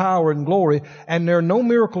weight and power and glory, and there no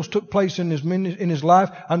miracles took place in his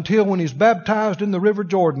life until when he was baptized in the River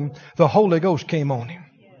Jordan, the Holy Ghost came on him.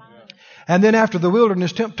 And then after the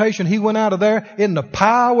wilderness temptation, he went out of there in the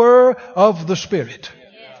power of the Spirit.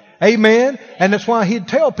 Amen. And that's why he'd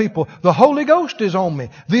tell people, the Holy Ghost is on me.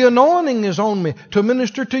 The anointing is on me to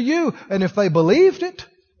minister to you. And if they believed it,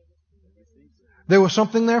 there was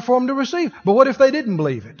something there for them to receive. But what if they didn't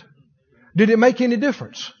believe it? Did it make any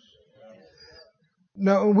difference?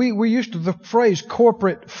 No, we're used to the phrase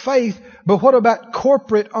corporate faith, but what about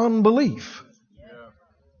corporate unbelief?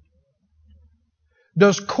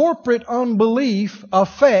 Does corporate unbelief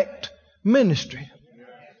affect ministry?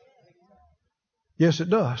 Yes, it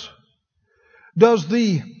does. Does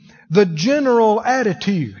the general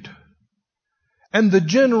attitude and the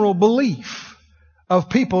general belief of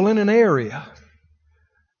people in an area,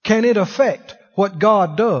 can it affect what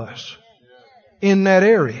God does in that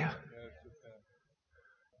area?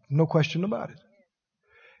 No question about it.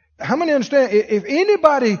 How many understand? If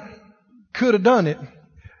anybody could have done it,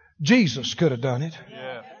 Jesus could have done it.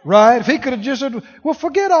 Right? If he could have just said, well,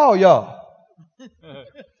 forget all y'all.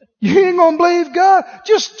 You ain't going to believe God?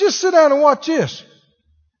 Just sit down and watch this.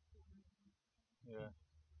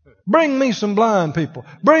 Bring me some blind people.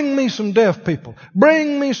 Bring me some deaf people.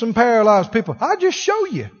 Bring me some paralyzed people. I'll just show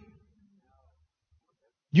you.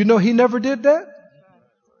 You know he never did that?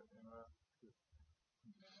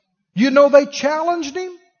 You know they challenged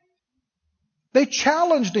him? They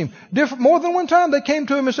challenged him. More than one time they came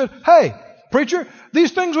to him and said, hey, preacher,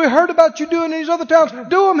 these things we heard about you doing in these other towns,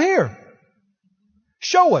 do them here.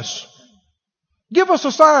 Show us. Give us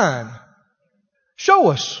a sign. Show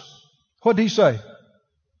us. What did he say?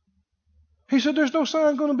 He said, there's no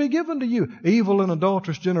sign going to be given to you, evil and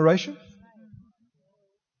adulterous generation.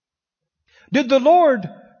 Did the Lord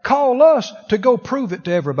call us to go prove it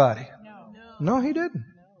to everybody? No, he didn't.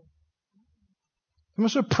 He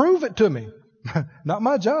said, prove it to me. Not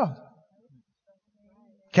my job.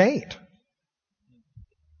 Can't.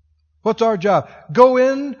 What's our job? Go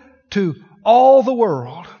into all the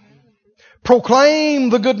world. Proclaim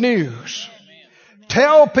the good news.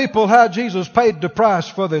 Tell people how Jesus paid the price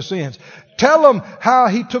for their sins. Tell them how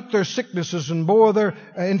He took their sicknesses and bore their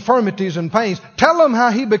infirmities and pains. Tell them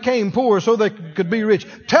how He became poor so they could be rich.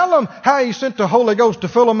 Tell them how He sent the Holy Ghost to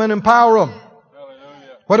fill them and empower them.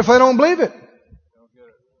 What if they don't believe it?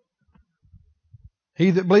 He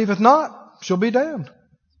that believeth not shall be damned.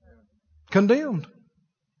 Condemned.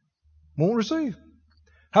 Won't receive.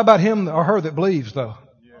 How about him or her that believes, though?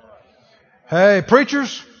 Hey,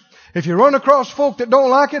 preachers, if you run across folk that don't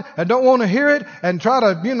like it and don't want to hear it and try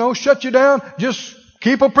to, shut you down, just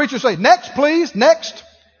keep a preacher say, next, please, next.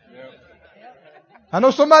 I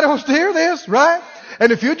know somebody wants to hear this, right?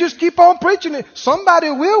 And if you just keep on preaching it, somebody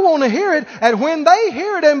will want to hear it. And when they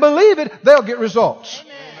hear it and believe it, they'll get results.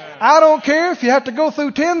 I don't care if you have to go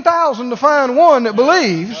through 10,000 to find one that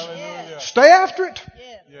believes. Stay after it.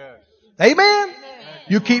 Amen.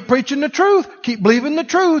 You keep preaching the truth, keep believing the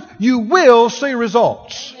truth, you will see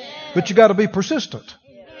results. But you got to be persistent.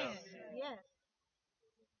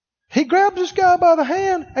 He grabs this guy by the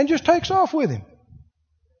hand and just takes off with him.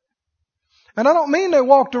 And I don't mean they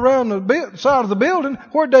walked around the side of the building.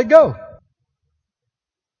 Where'd they go?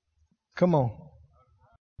 Come on.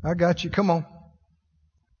 I got you. Come on.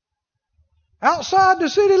 Outside the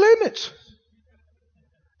city limits.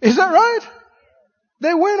 Is that right?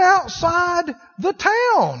 They went outside the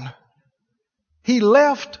town. He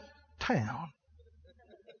left town.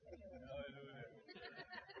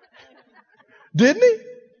 Didn't he?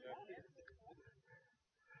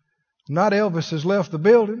 Not Elvis has left the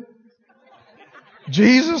building.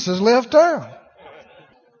 Jesus has left town.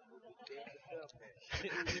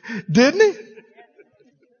 Didn't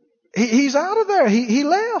he? He's out of there. He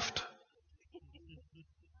left.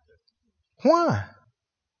 Why?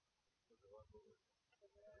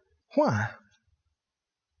 Why?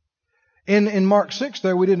 In Mark 6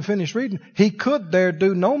 there, we didn't finish reading. He could there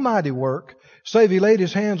do no mighty work, save he laid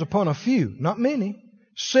his hands upon a few, not many,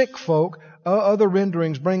 sick folk. Other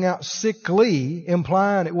renderings bring out sickly,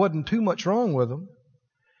 implying it wasn't too much wrong with them,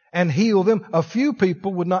 and heal them. A few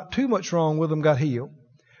people with not too much wrong with them got healed.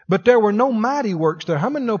 But there were no mighty works there. How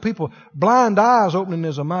many know people, blind eyes opening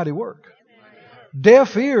is a mighty work?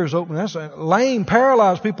 Deaf ears opening, that's a lame,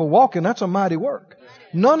 paralyzed people walking, that's a mighty work.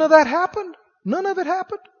 None of that happened. None of it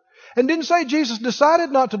happened. And didn't say Jesus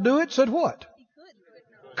decided not to do it. Said what?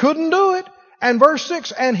 Couldn't do it. And verse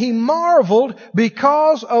 6, and he marveled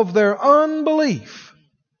because of their unbelief.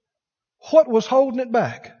 What was holding it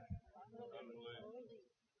back?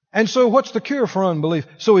 And so what's the cure for unbelief?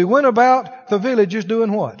 So he went about the villages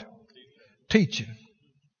doing what? Teaching.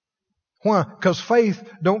 Why? Because faith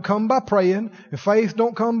don't come by praying. Faith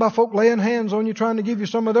don't come by folk laying hands on you trying to give you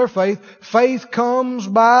some of their faith. Faith comes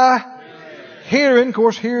by hearing. Of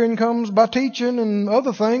course, hearing comes by teaching and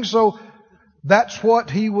other things. So that's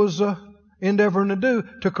what he was endeavoring to do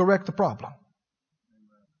to correct the problem.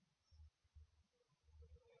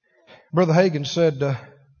 Brother Hagin said,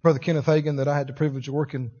 Brother Kenneth Hagin, that I had the privilege of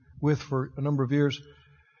working with for a number of years,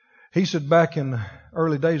 he said back in the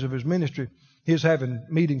early days of his ministry, he was having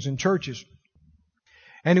meetings in churches.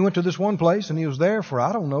 And he went to this one place and he was there for,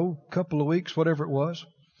 I don't know, a couple of weeks, whatever it was.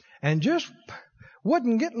 And just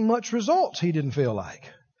wasn't getting much results, he didn't feel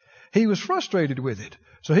like. He was frustrated with it.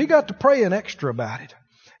 So he got to praying extra about it.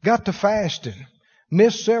 Got to fasting.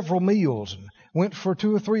 Missed several meals and went for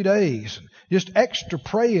 2 or 3 days. And just extra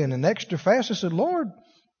praying and extra fasting. I said, Lord,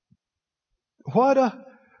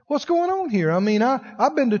 what's going on here? I mean,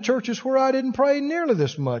 I've been to churches where I didn't pray nearly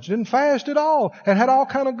this much, didn't fast at all, and had all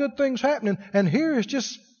kind of good things happening. And here is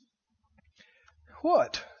just,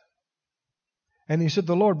 what? And he said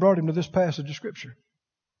the Lord brought him to this passage of Scripture.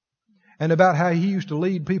 And about how he used to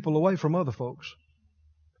lead people away from other folks.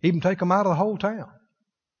 Even take them out of the whole town.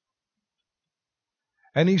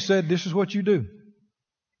 And he said, this is what you do.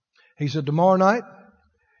 He said, tomorrow night,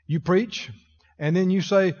 you preach. And then you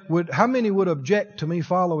say, how many would object to me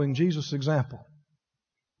following Jesus' example?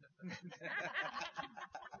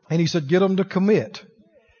 And he said, get them to commit.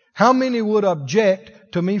 How many would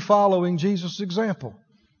object to me following Jesus' example?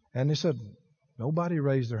 And they said, nobody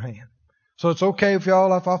raised their hand. So it's okay if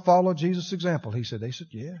I follow Jesus' example. They said,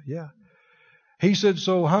 yeah. He said,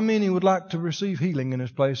 so how many would like to receive healing in this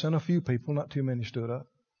place? And a few people, not too many, stood up.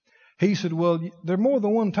 He said, well, there more than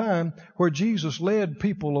one time where Jesus led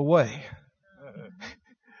people away.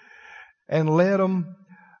 And led them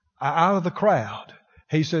out of the crowd.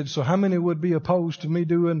 He said, so how many would be opposed to me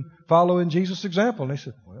following Jesus' example? And they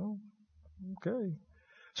said, well, okay.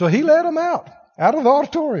 So he led them out of the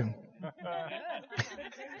auditorium.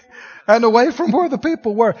 And away from where the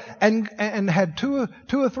people were. And had two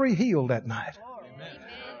or three healed that night.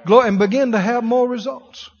 Amen. And began to have more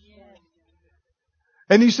results.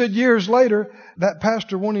 And he said years later, that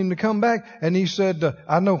pastor wanted him to come back. And he said,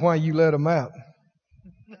 I know why you let them out.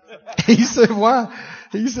 He said, why?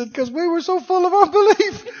 He said, because we were so full of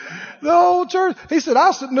unbelief. The whole church. He said, I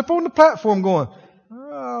was sitting up on the platform going,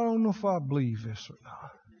 I don't know if I believe this or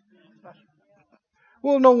not.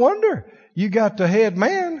 Well, no wonder. You got the head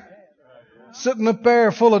man sitting up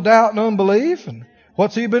there full of doubt and unbelief. And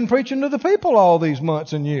what's he been preaching to the people all these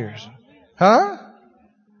months and years? Huh?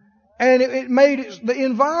 And it made it, the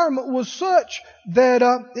environment was such that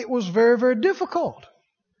it was very, very difficult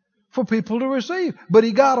for people to receive. But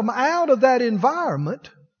he got them out of that environment,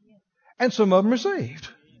 and some of them received.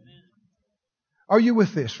 Are you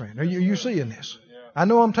with this, friend? Are you seeing this? I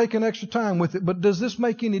know I'm taking extra time with it, but does this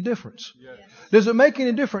make any difference? Does it make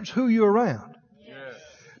any difference who you're around?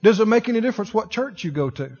 Does it make any difference what church you go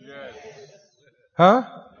to? Huh?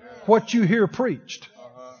 What you hear preached?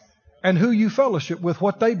 And who you fellowship with,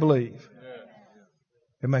 what they believe?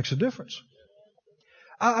 It makes a difference.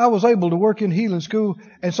 I was able to work in healing school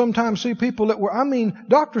and sometimes see people that were,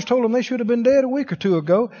 doctors told them they should have been dead a week or two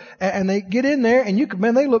ago. And they get in there and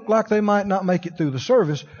they look like they might not make it through the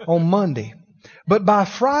service on Monday. But by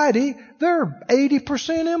Friday, they're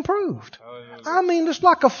 80% improved. It's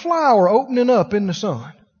like a flower opening up in the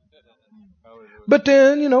sun. But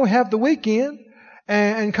then, have the weekend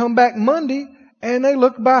and come back Monday and they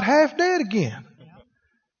look about half dead again.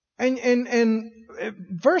 And at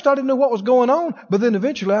first I didn't know what was going on, but then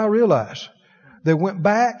eventually I realized they went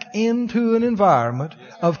back into an environment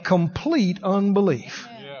of complete unbelief.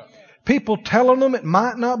 People telling them it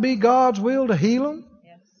might not be God's will to heal them.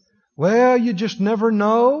 Well, you just never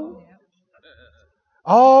know.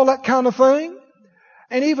 All that kind of thing.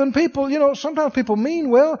 And even people, sometimes people mean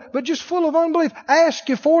well, but just full of unbelief. Ask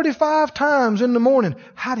you 45 times in the morning,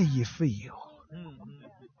 how do you feel?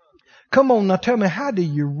 Come on now, tell me, how do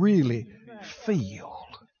you really feel?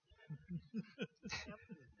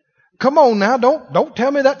 Come on now, don't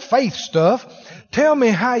tell me that faith stuff. Tell me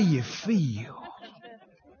how you feel.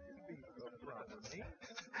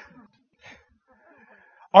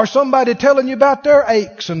 Or somebody telling you about their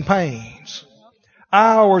aches and pains,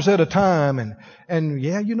 hours at a time, and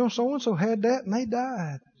yeah, so-and-so had that and they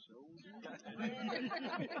died.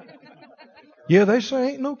 Yeah, they say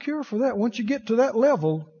ain't no cure for that. Once you get to that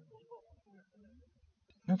level,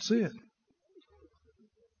 that's it.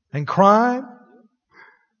 And crying,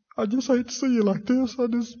 I just hate to see you like this.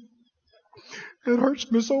 It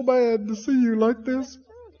hurts me so bad to see you like this.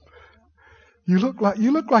 You look like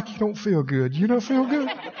you don't feel good. You don't feel good.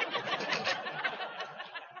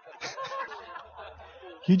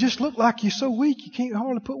 You just look like you're so weak you can't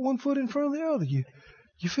hardly put one foot in front of the other.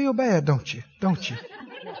 You feel bad, don't you? Don't you?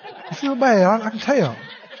 You feel bad. I can tell.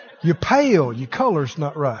 You're pale. Your color's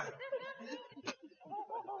not right.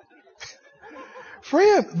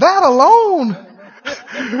 Friend, that alone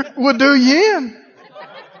would do you in.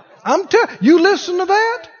 I'm telling you, listen to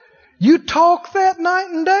that. You talk that night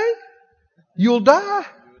and day, you'll die.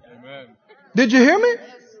 Amen. Did you hear me?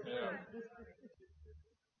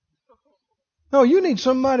 No, you need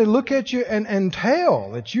somebody to look at you and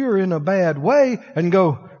tell that you're in a bad way and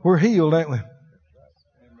go, we're healed, ain't we? Amen.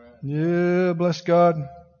 Yeah, bless God.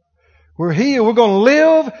 We're healed. We're going to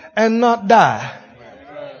live and not die.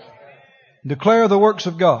 Amen. Declare the works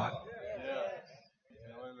of God.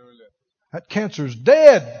 That cancer's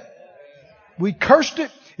dead. We cursed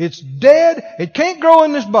it. It's dead. It can't grow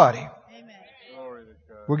in this body. Amen.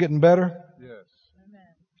 We're getting better. Yes.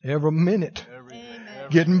 Every minute.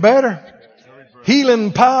 Getting better.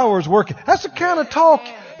 Healing powers working. That's the kind of talk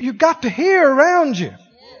you got to hear around you.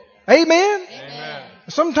 Amen? Amen.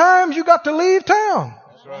 Sometimes you got to leave town.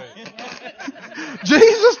 That's right.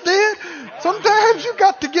 Jesus did. Sometimes you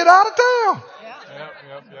got to get out of town.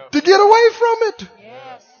 Yep. To get away from it.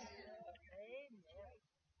 Yes.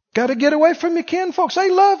 Got to get away from your kin folks. They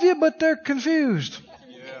love you, but they're confused.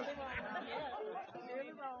 Yeah.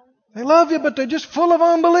 They love you, but they're just full of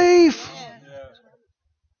unbelief.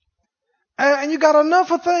 And you got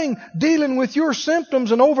enough of thing dealing with your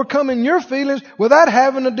symptoms and overcoming your feelings without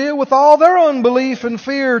having to deal with all their unbelief and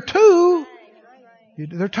fear too.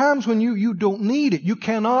 There are times when you don't need it. You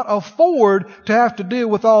cannot afford to have to deal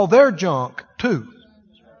with all their junk too.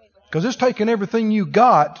 Because it's taking everything you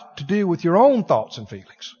got to deal with your own thoughts and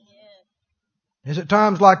feelings. Is it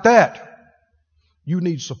times like that? You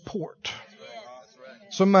need support.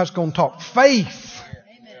 Somebody's going to talk faith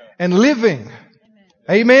and living.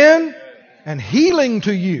 Amen? And healing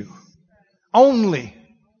to you only.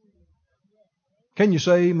 Can you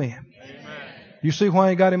say amen? Amen. You see why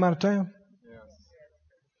he got him out of town? Yes.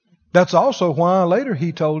 That's also why later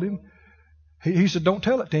he told him, he said, don't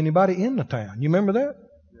tell it to anybody in the town. You remember that?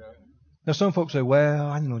 Yeah. Now some folks say, well,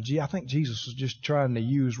 I think Jesus was just trying to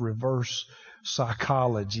use reverse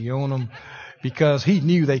psychology on them because he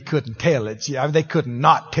knew they couldn't tell it. They could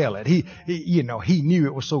not tell it. He knew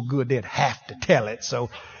it was so good they'd have to tell it. So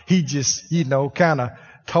he just, kind of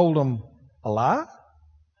told them a lie.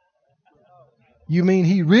 You mean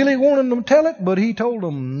he really wanted them to tell it, but he told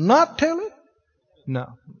them not tell it? No.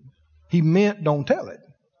 He meant don't tell it.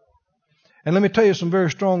 And let me tell you some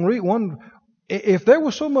very strong reasons. If there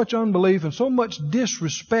was so much unbelief and so much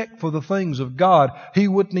disrespect for the things of God, he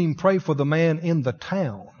wouldn't even pray for the man in the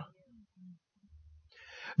town.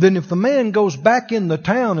 Then if the man goes back in the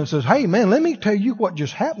town and says, hey man, let me tell you what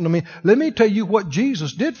just happened to me. Let me tell you what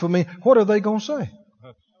Jesus did for me. What are they going to say?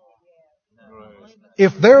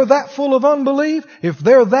 If they're that full of unbelief, if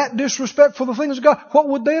they're that disrespectful for the things of God, what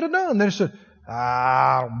would they have done? They'd have said,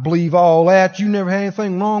 I don't believe all that. You never had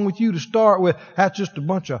anything wrong with you to start with. That's just a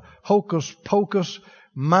bunch of hocus pocus,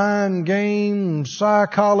 mind game,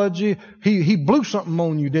 psychology. He blew something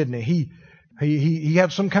on you, didn't he? He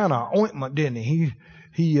had some kind of ointment, didn't he?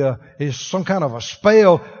 He is some kind of a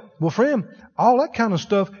spell. Well, friend, all that kind of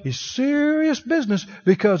stuff is serious business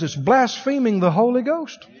because it's blaspheming the Holy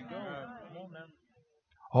Ghost.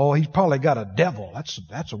 Oh, he's probably got a devil.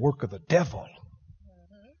 That's a work of the devil.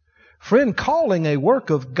 Friend, calling a work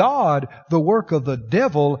of God the work of the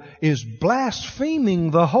devil is blaspheming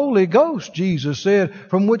the Holy Ghost, Jesus said,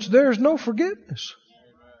 from which there is no forgiveness.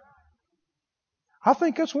 I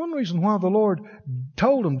think that's one reason why the Lord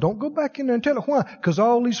told him, don't go back in there and tell it. Why? Because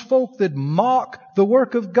all these folk that mock the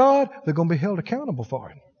work of God, they're going to be held accountable for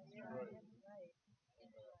it.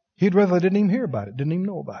 He'd rather they didn't even hear about it, didn't even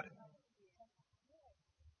know about it.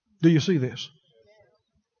 Do you see this?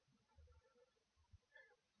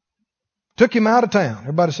 Took him out of town.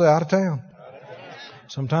 Everybody say out of town.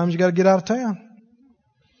 Sometimes you got to get out of town.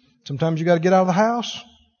 Sometimes you got to get out of the house.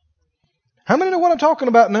 How many know what I'm talking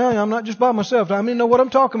about now? I'm not just by myself. How many know what I'm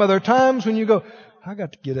talking about? There are times when you go, I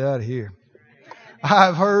got to get out of here.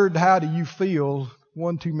 I've heard how do you feel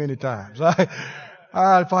one too many times.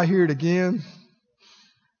 If I hear it again,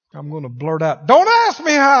 I'm going to blurt out, don't ask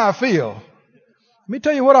me how I feel. Let me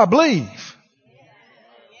tell you what I believe.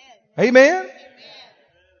 Amen?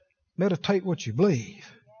 Meditate what you believe.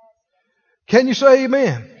 Can you say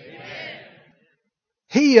amen?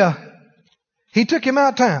 He took him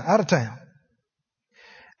out of town.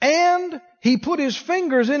 And he put his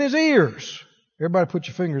fingers in his ears. Everybody put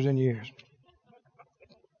your fingers in your ears.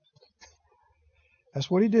 That's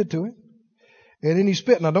what he did to him. And then he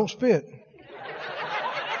spit. Now don't spit.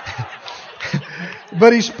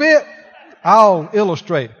 But he spit. I'll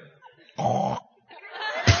illustrate.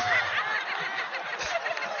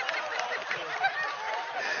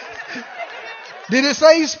 Did it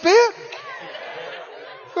say he spit?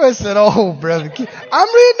 I said, oh, brother, I'm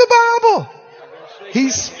reading the Bible. He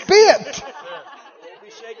spit.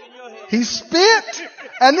 He spit.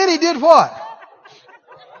 And then he did what?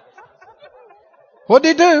 What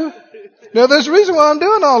did he do? Now, there's a reason why I'm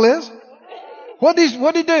doing all this. What did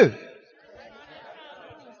he do?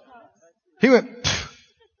 He went, pfft.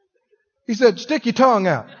 He said, stick your tongue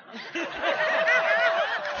out.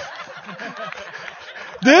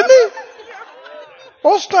 Didn't he?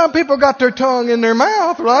 Most of the time people got their tongue in their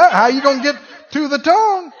mouth, right? How you going to get to the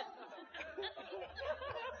tongue?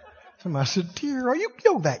 Somebody said, dear, you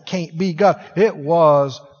know that can't be God. It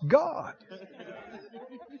was God.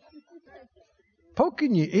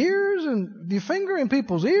 Poking your ears and your finger in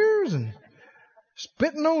people's ears and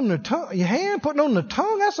spitting on the tongue, your hand putting on the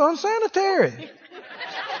tongue, that's unsanitary.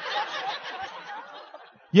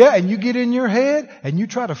 Yeah, and you get in your head and you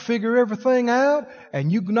try to figure everything out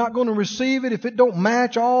and you're not going to receive it. If it don't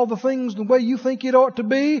match all the things the way you think it ought to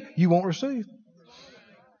be, you won't receive.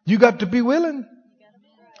 You got to be willing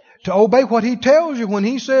to obey what He tells you when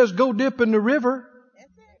He says go dip in the river.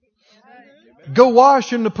 Go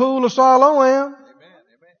wash in the pool of Siloam.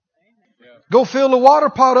 Go fill the water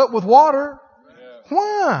pot up with water.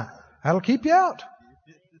 Why? That'll keep you out.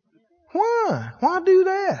 Why? Why do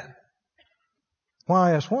that?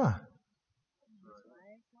 Why? Ask why.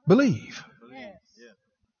 Believe.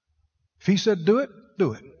 If He said do it,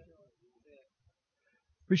 do it.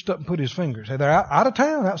 Reached up and put His fingers. Hey, they're out of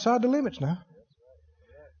town, outside the limits now.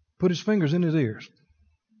 Put His fingers in his ears.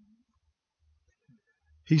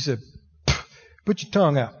 He said, put your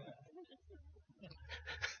tongue out.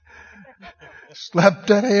 Slapped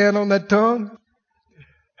that hand on that tongue.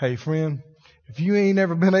 Hey, friend, if you ain't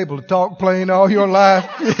ever been able to talk plain all your life,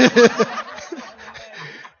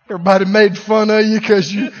 everybody made fun of you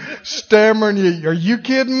because you stammering. Are you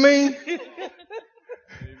kidding me?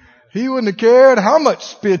 He wouldn't have cared how much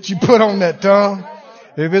spit you put on that tongue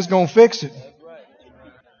if it's going to fix it.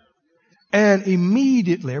 And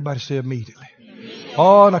immediately, everybody say immediately.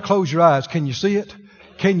 Oh, now close your eyes. Can you see it?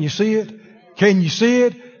 Can you see it? Can you see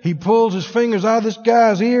it? He pulls his fingers out of this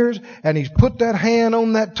guy's ears and he's put that hand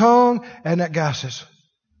on that tongue and that guy says,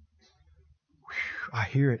 I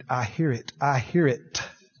hear it, I hear it, I hear it.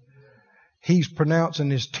 He's pronouncing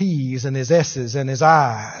his T's and his S's and his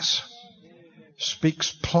I's.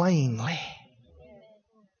 Speaks plainly.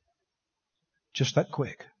 Just that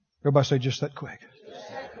quick. Everybody say just that quick.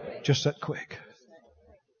 Just that quick.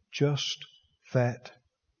 Just that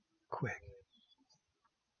quick.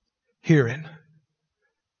 Hearing.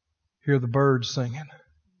 Hear the birds singing.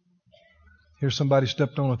 Hear somebody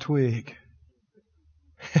stepped on a twig.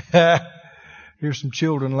 Hear some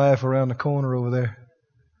children laugh around the corner over there.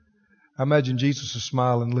 I imagine Jesus is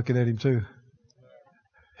smiling, looking at him too.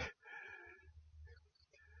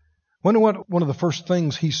 Wonder what one of the first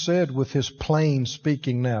things he said with his plain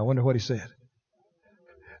speaking now. Wonder what he said.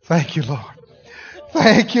 Thank you, Lord.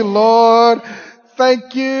 Thank you, Lord.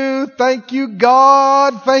 Thank you. Thank you,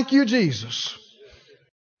 God. Thank you, Jesus.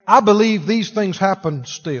 I believe these things happen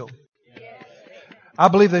still. I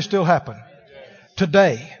believe they still happen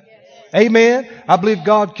today. Amen. I believe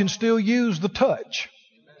God can still use the touch.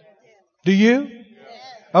 Do you?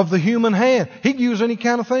 Of the human hand. He can use any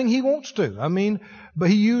kind of thing He wants to. I mean, but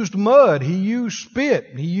He used mud. He used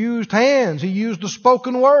spit. He used hands. He used the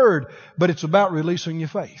spoken word. But it's about releasing your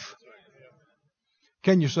faith.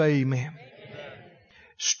 Can you say amen?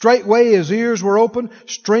 Straightway his ears were open.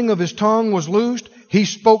 String of his tongue was loosed. He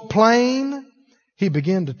spoke plain. He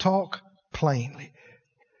began to talk plainly.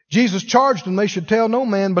 Jesus charged them they should tell no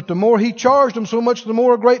man, but the more He charged them, so much the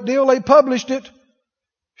more a great deal they published it.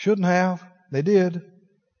 Shouldn't have. They did.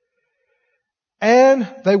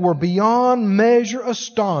 And they were beyond measure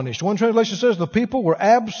astonished. One translation says the people were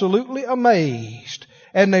absolutely amazed.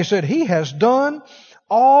 And they said, He has done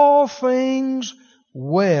all things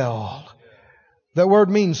well. That word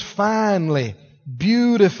means finely,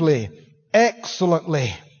 beautifully,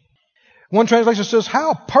 excellently. One translation says,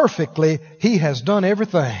 how perfectly He has done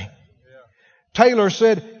everything. Taylor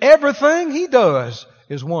said, everything He does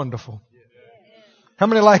is wonderful. How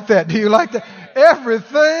many like that? Do you like that?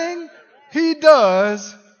 Everything He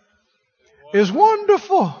does is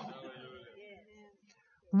wonderful.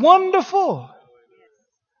 Wonderful.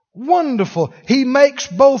 Wonderful. He makes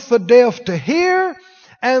both the deaf to hear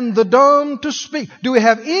and the dumb to speak. Do we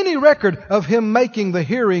have any record of Him making the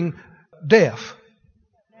hearing deaf?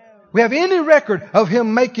 We have any record of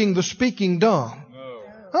Him making the speaking dumb?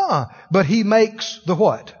 No. But He makes the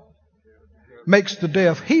what? Makes the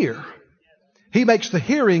deaf hear. He makes the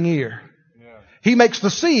hearing ear. He makes the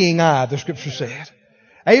seeing eye, the Scripture said.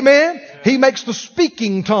 Amen? He makes the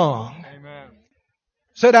speaking tongue.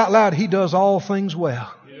 Said out loud, He does all things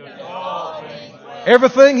well.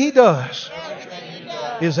 Everything He does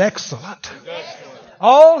is excellent.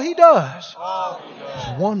 All He does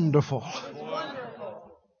is wonderful.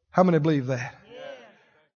 How many believe that?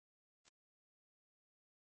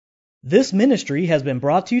 This ministry has been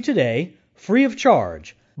brought to you today free of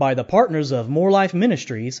charge by the partners of More Life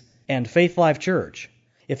Ministries and Faith Life Church.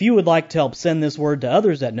 If you would like to help send this word to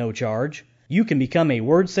others at no charge, you can become a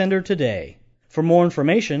word sender today. For more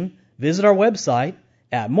information, visit our website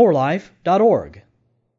at morelife.org.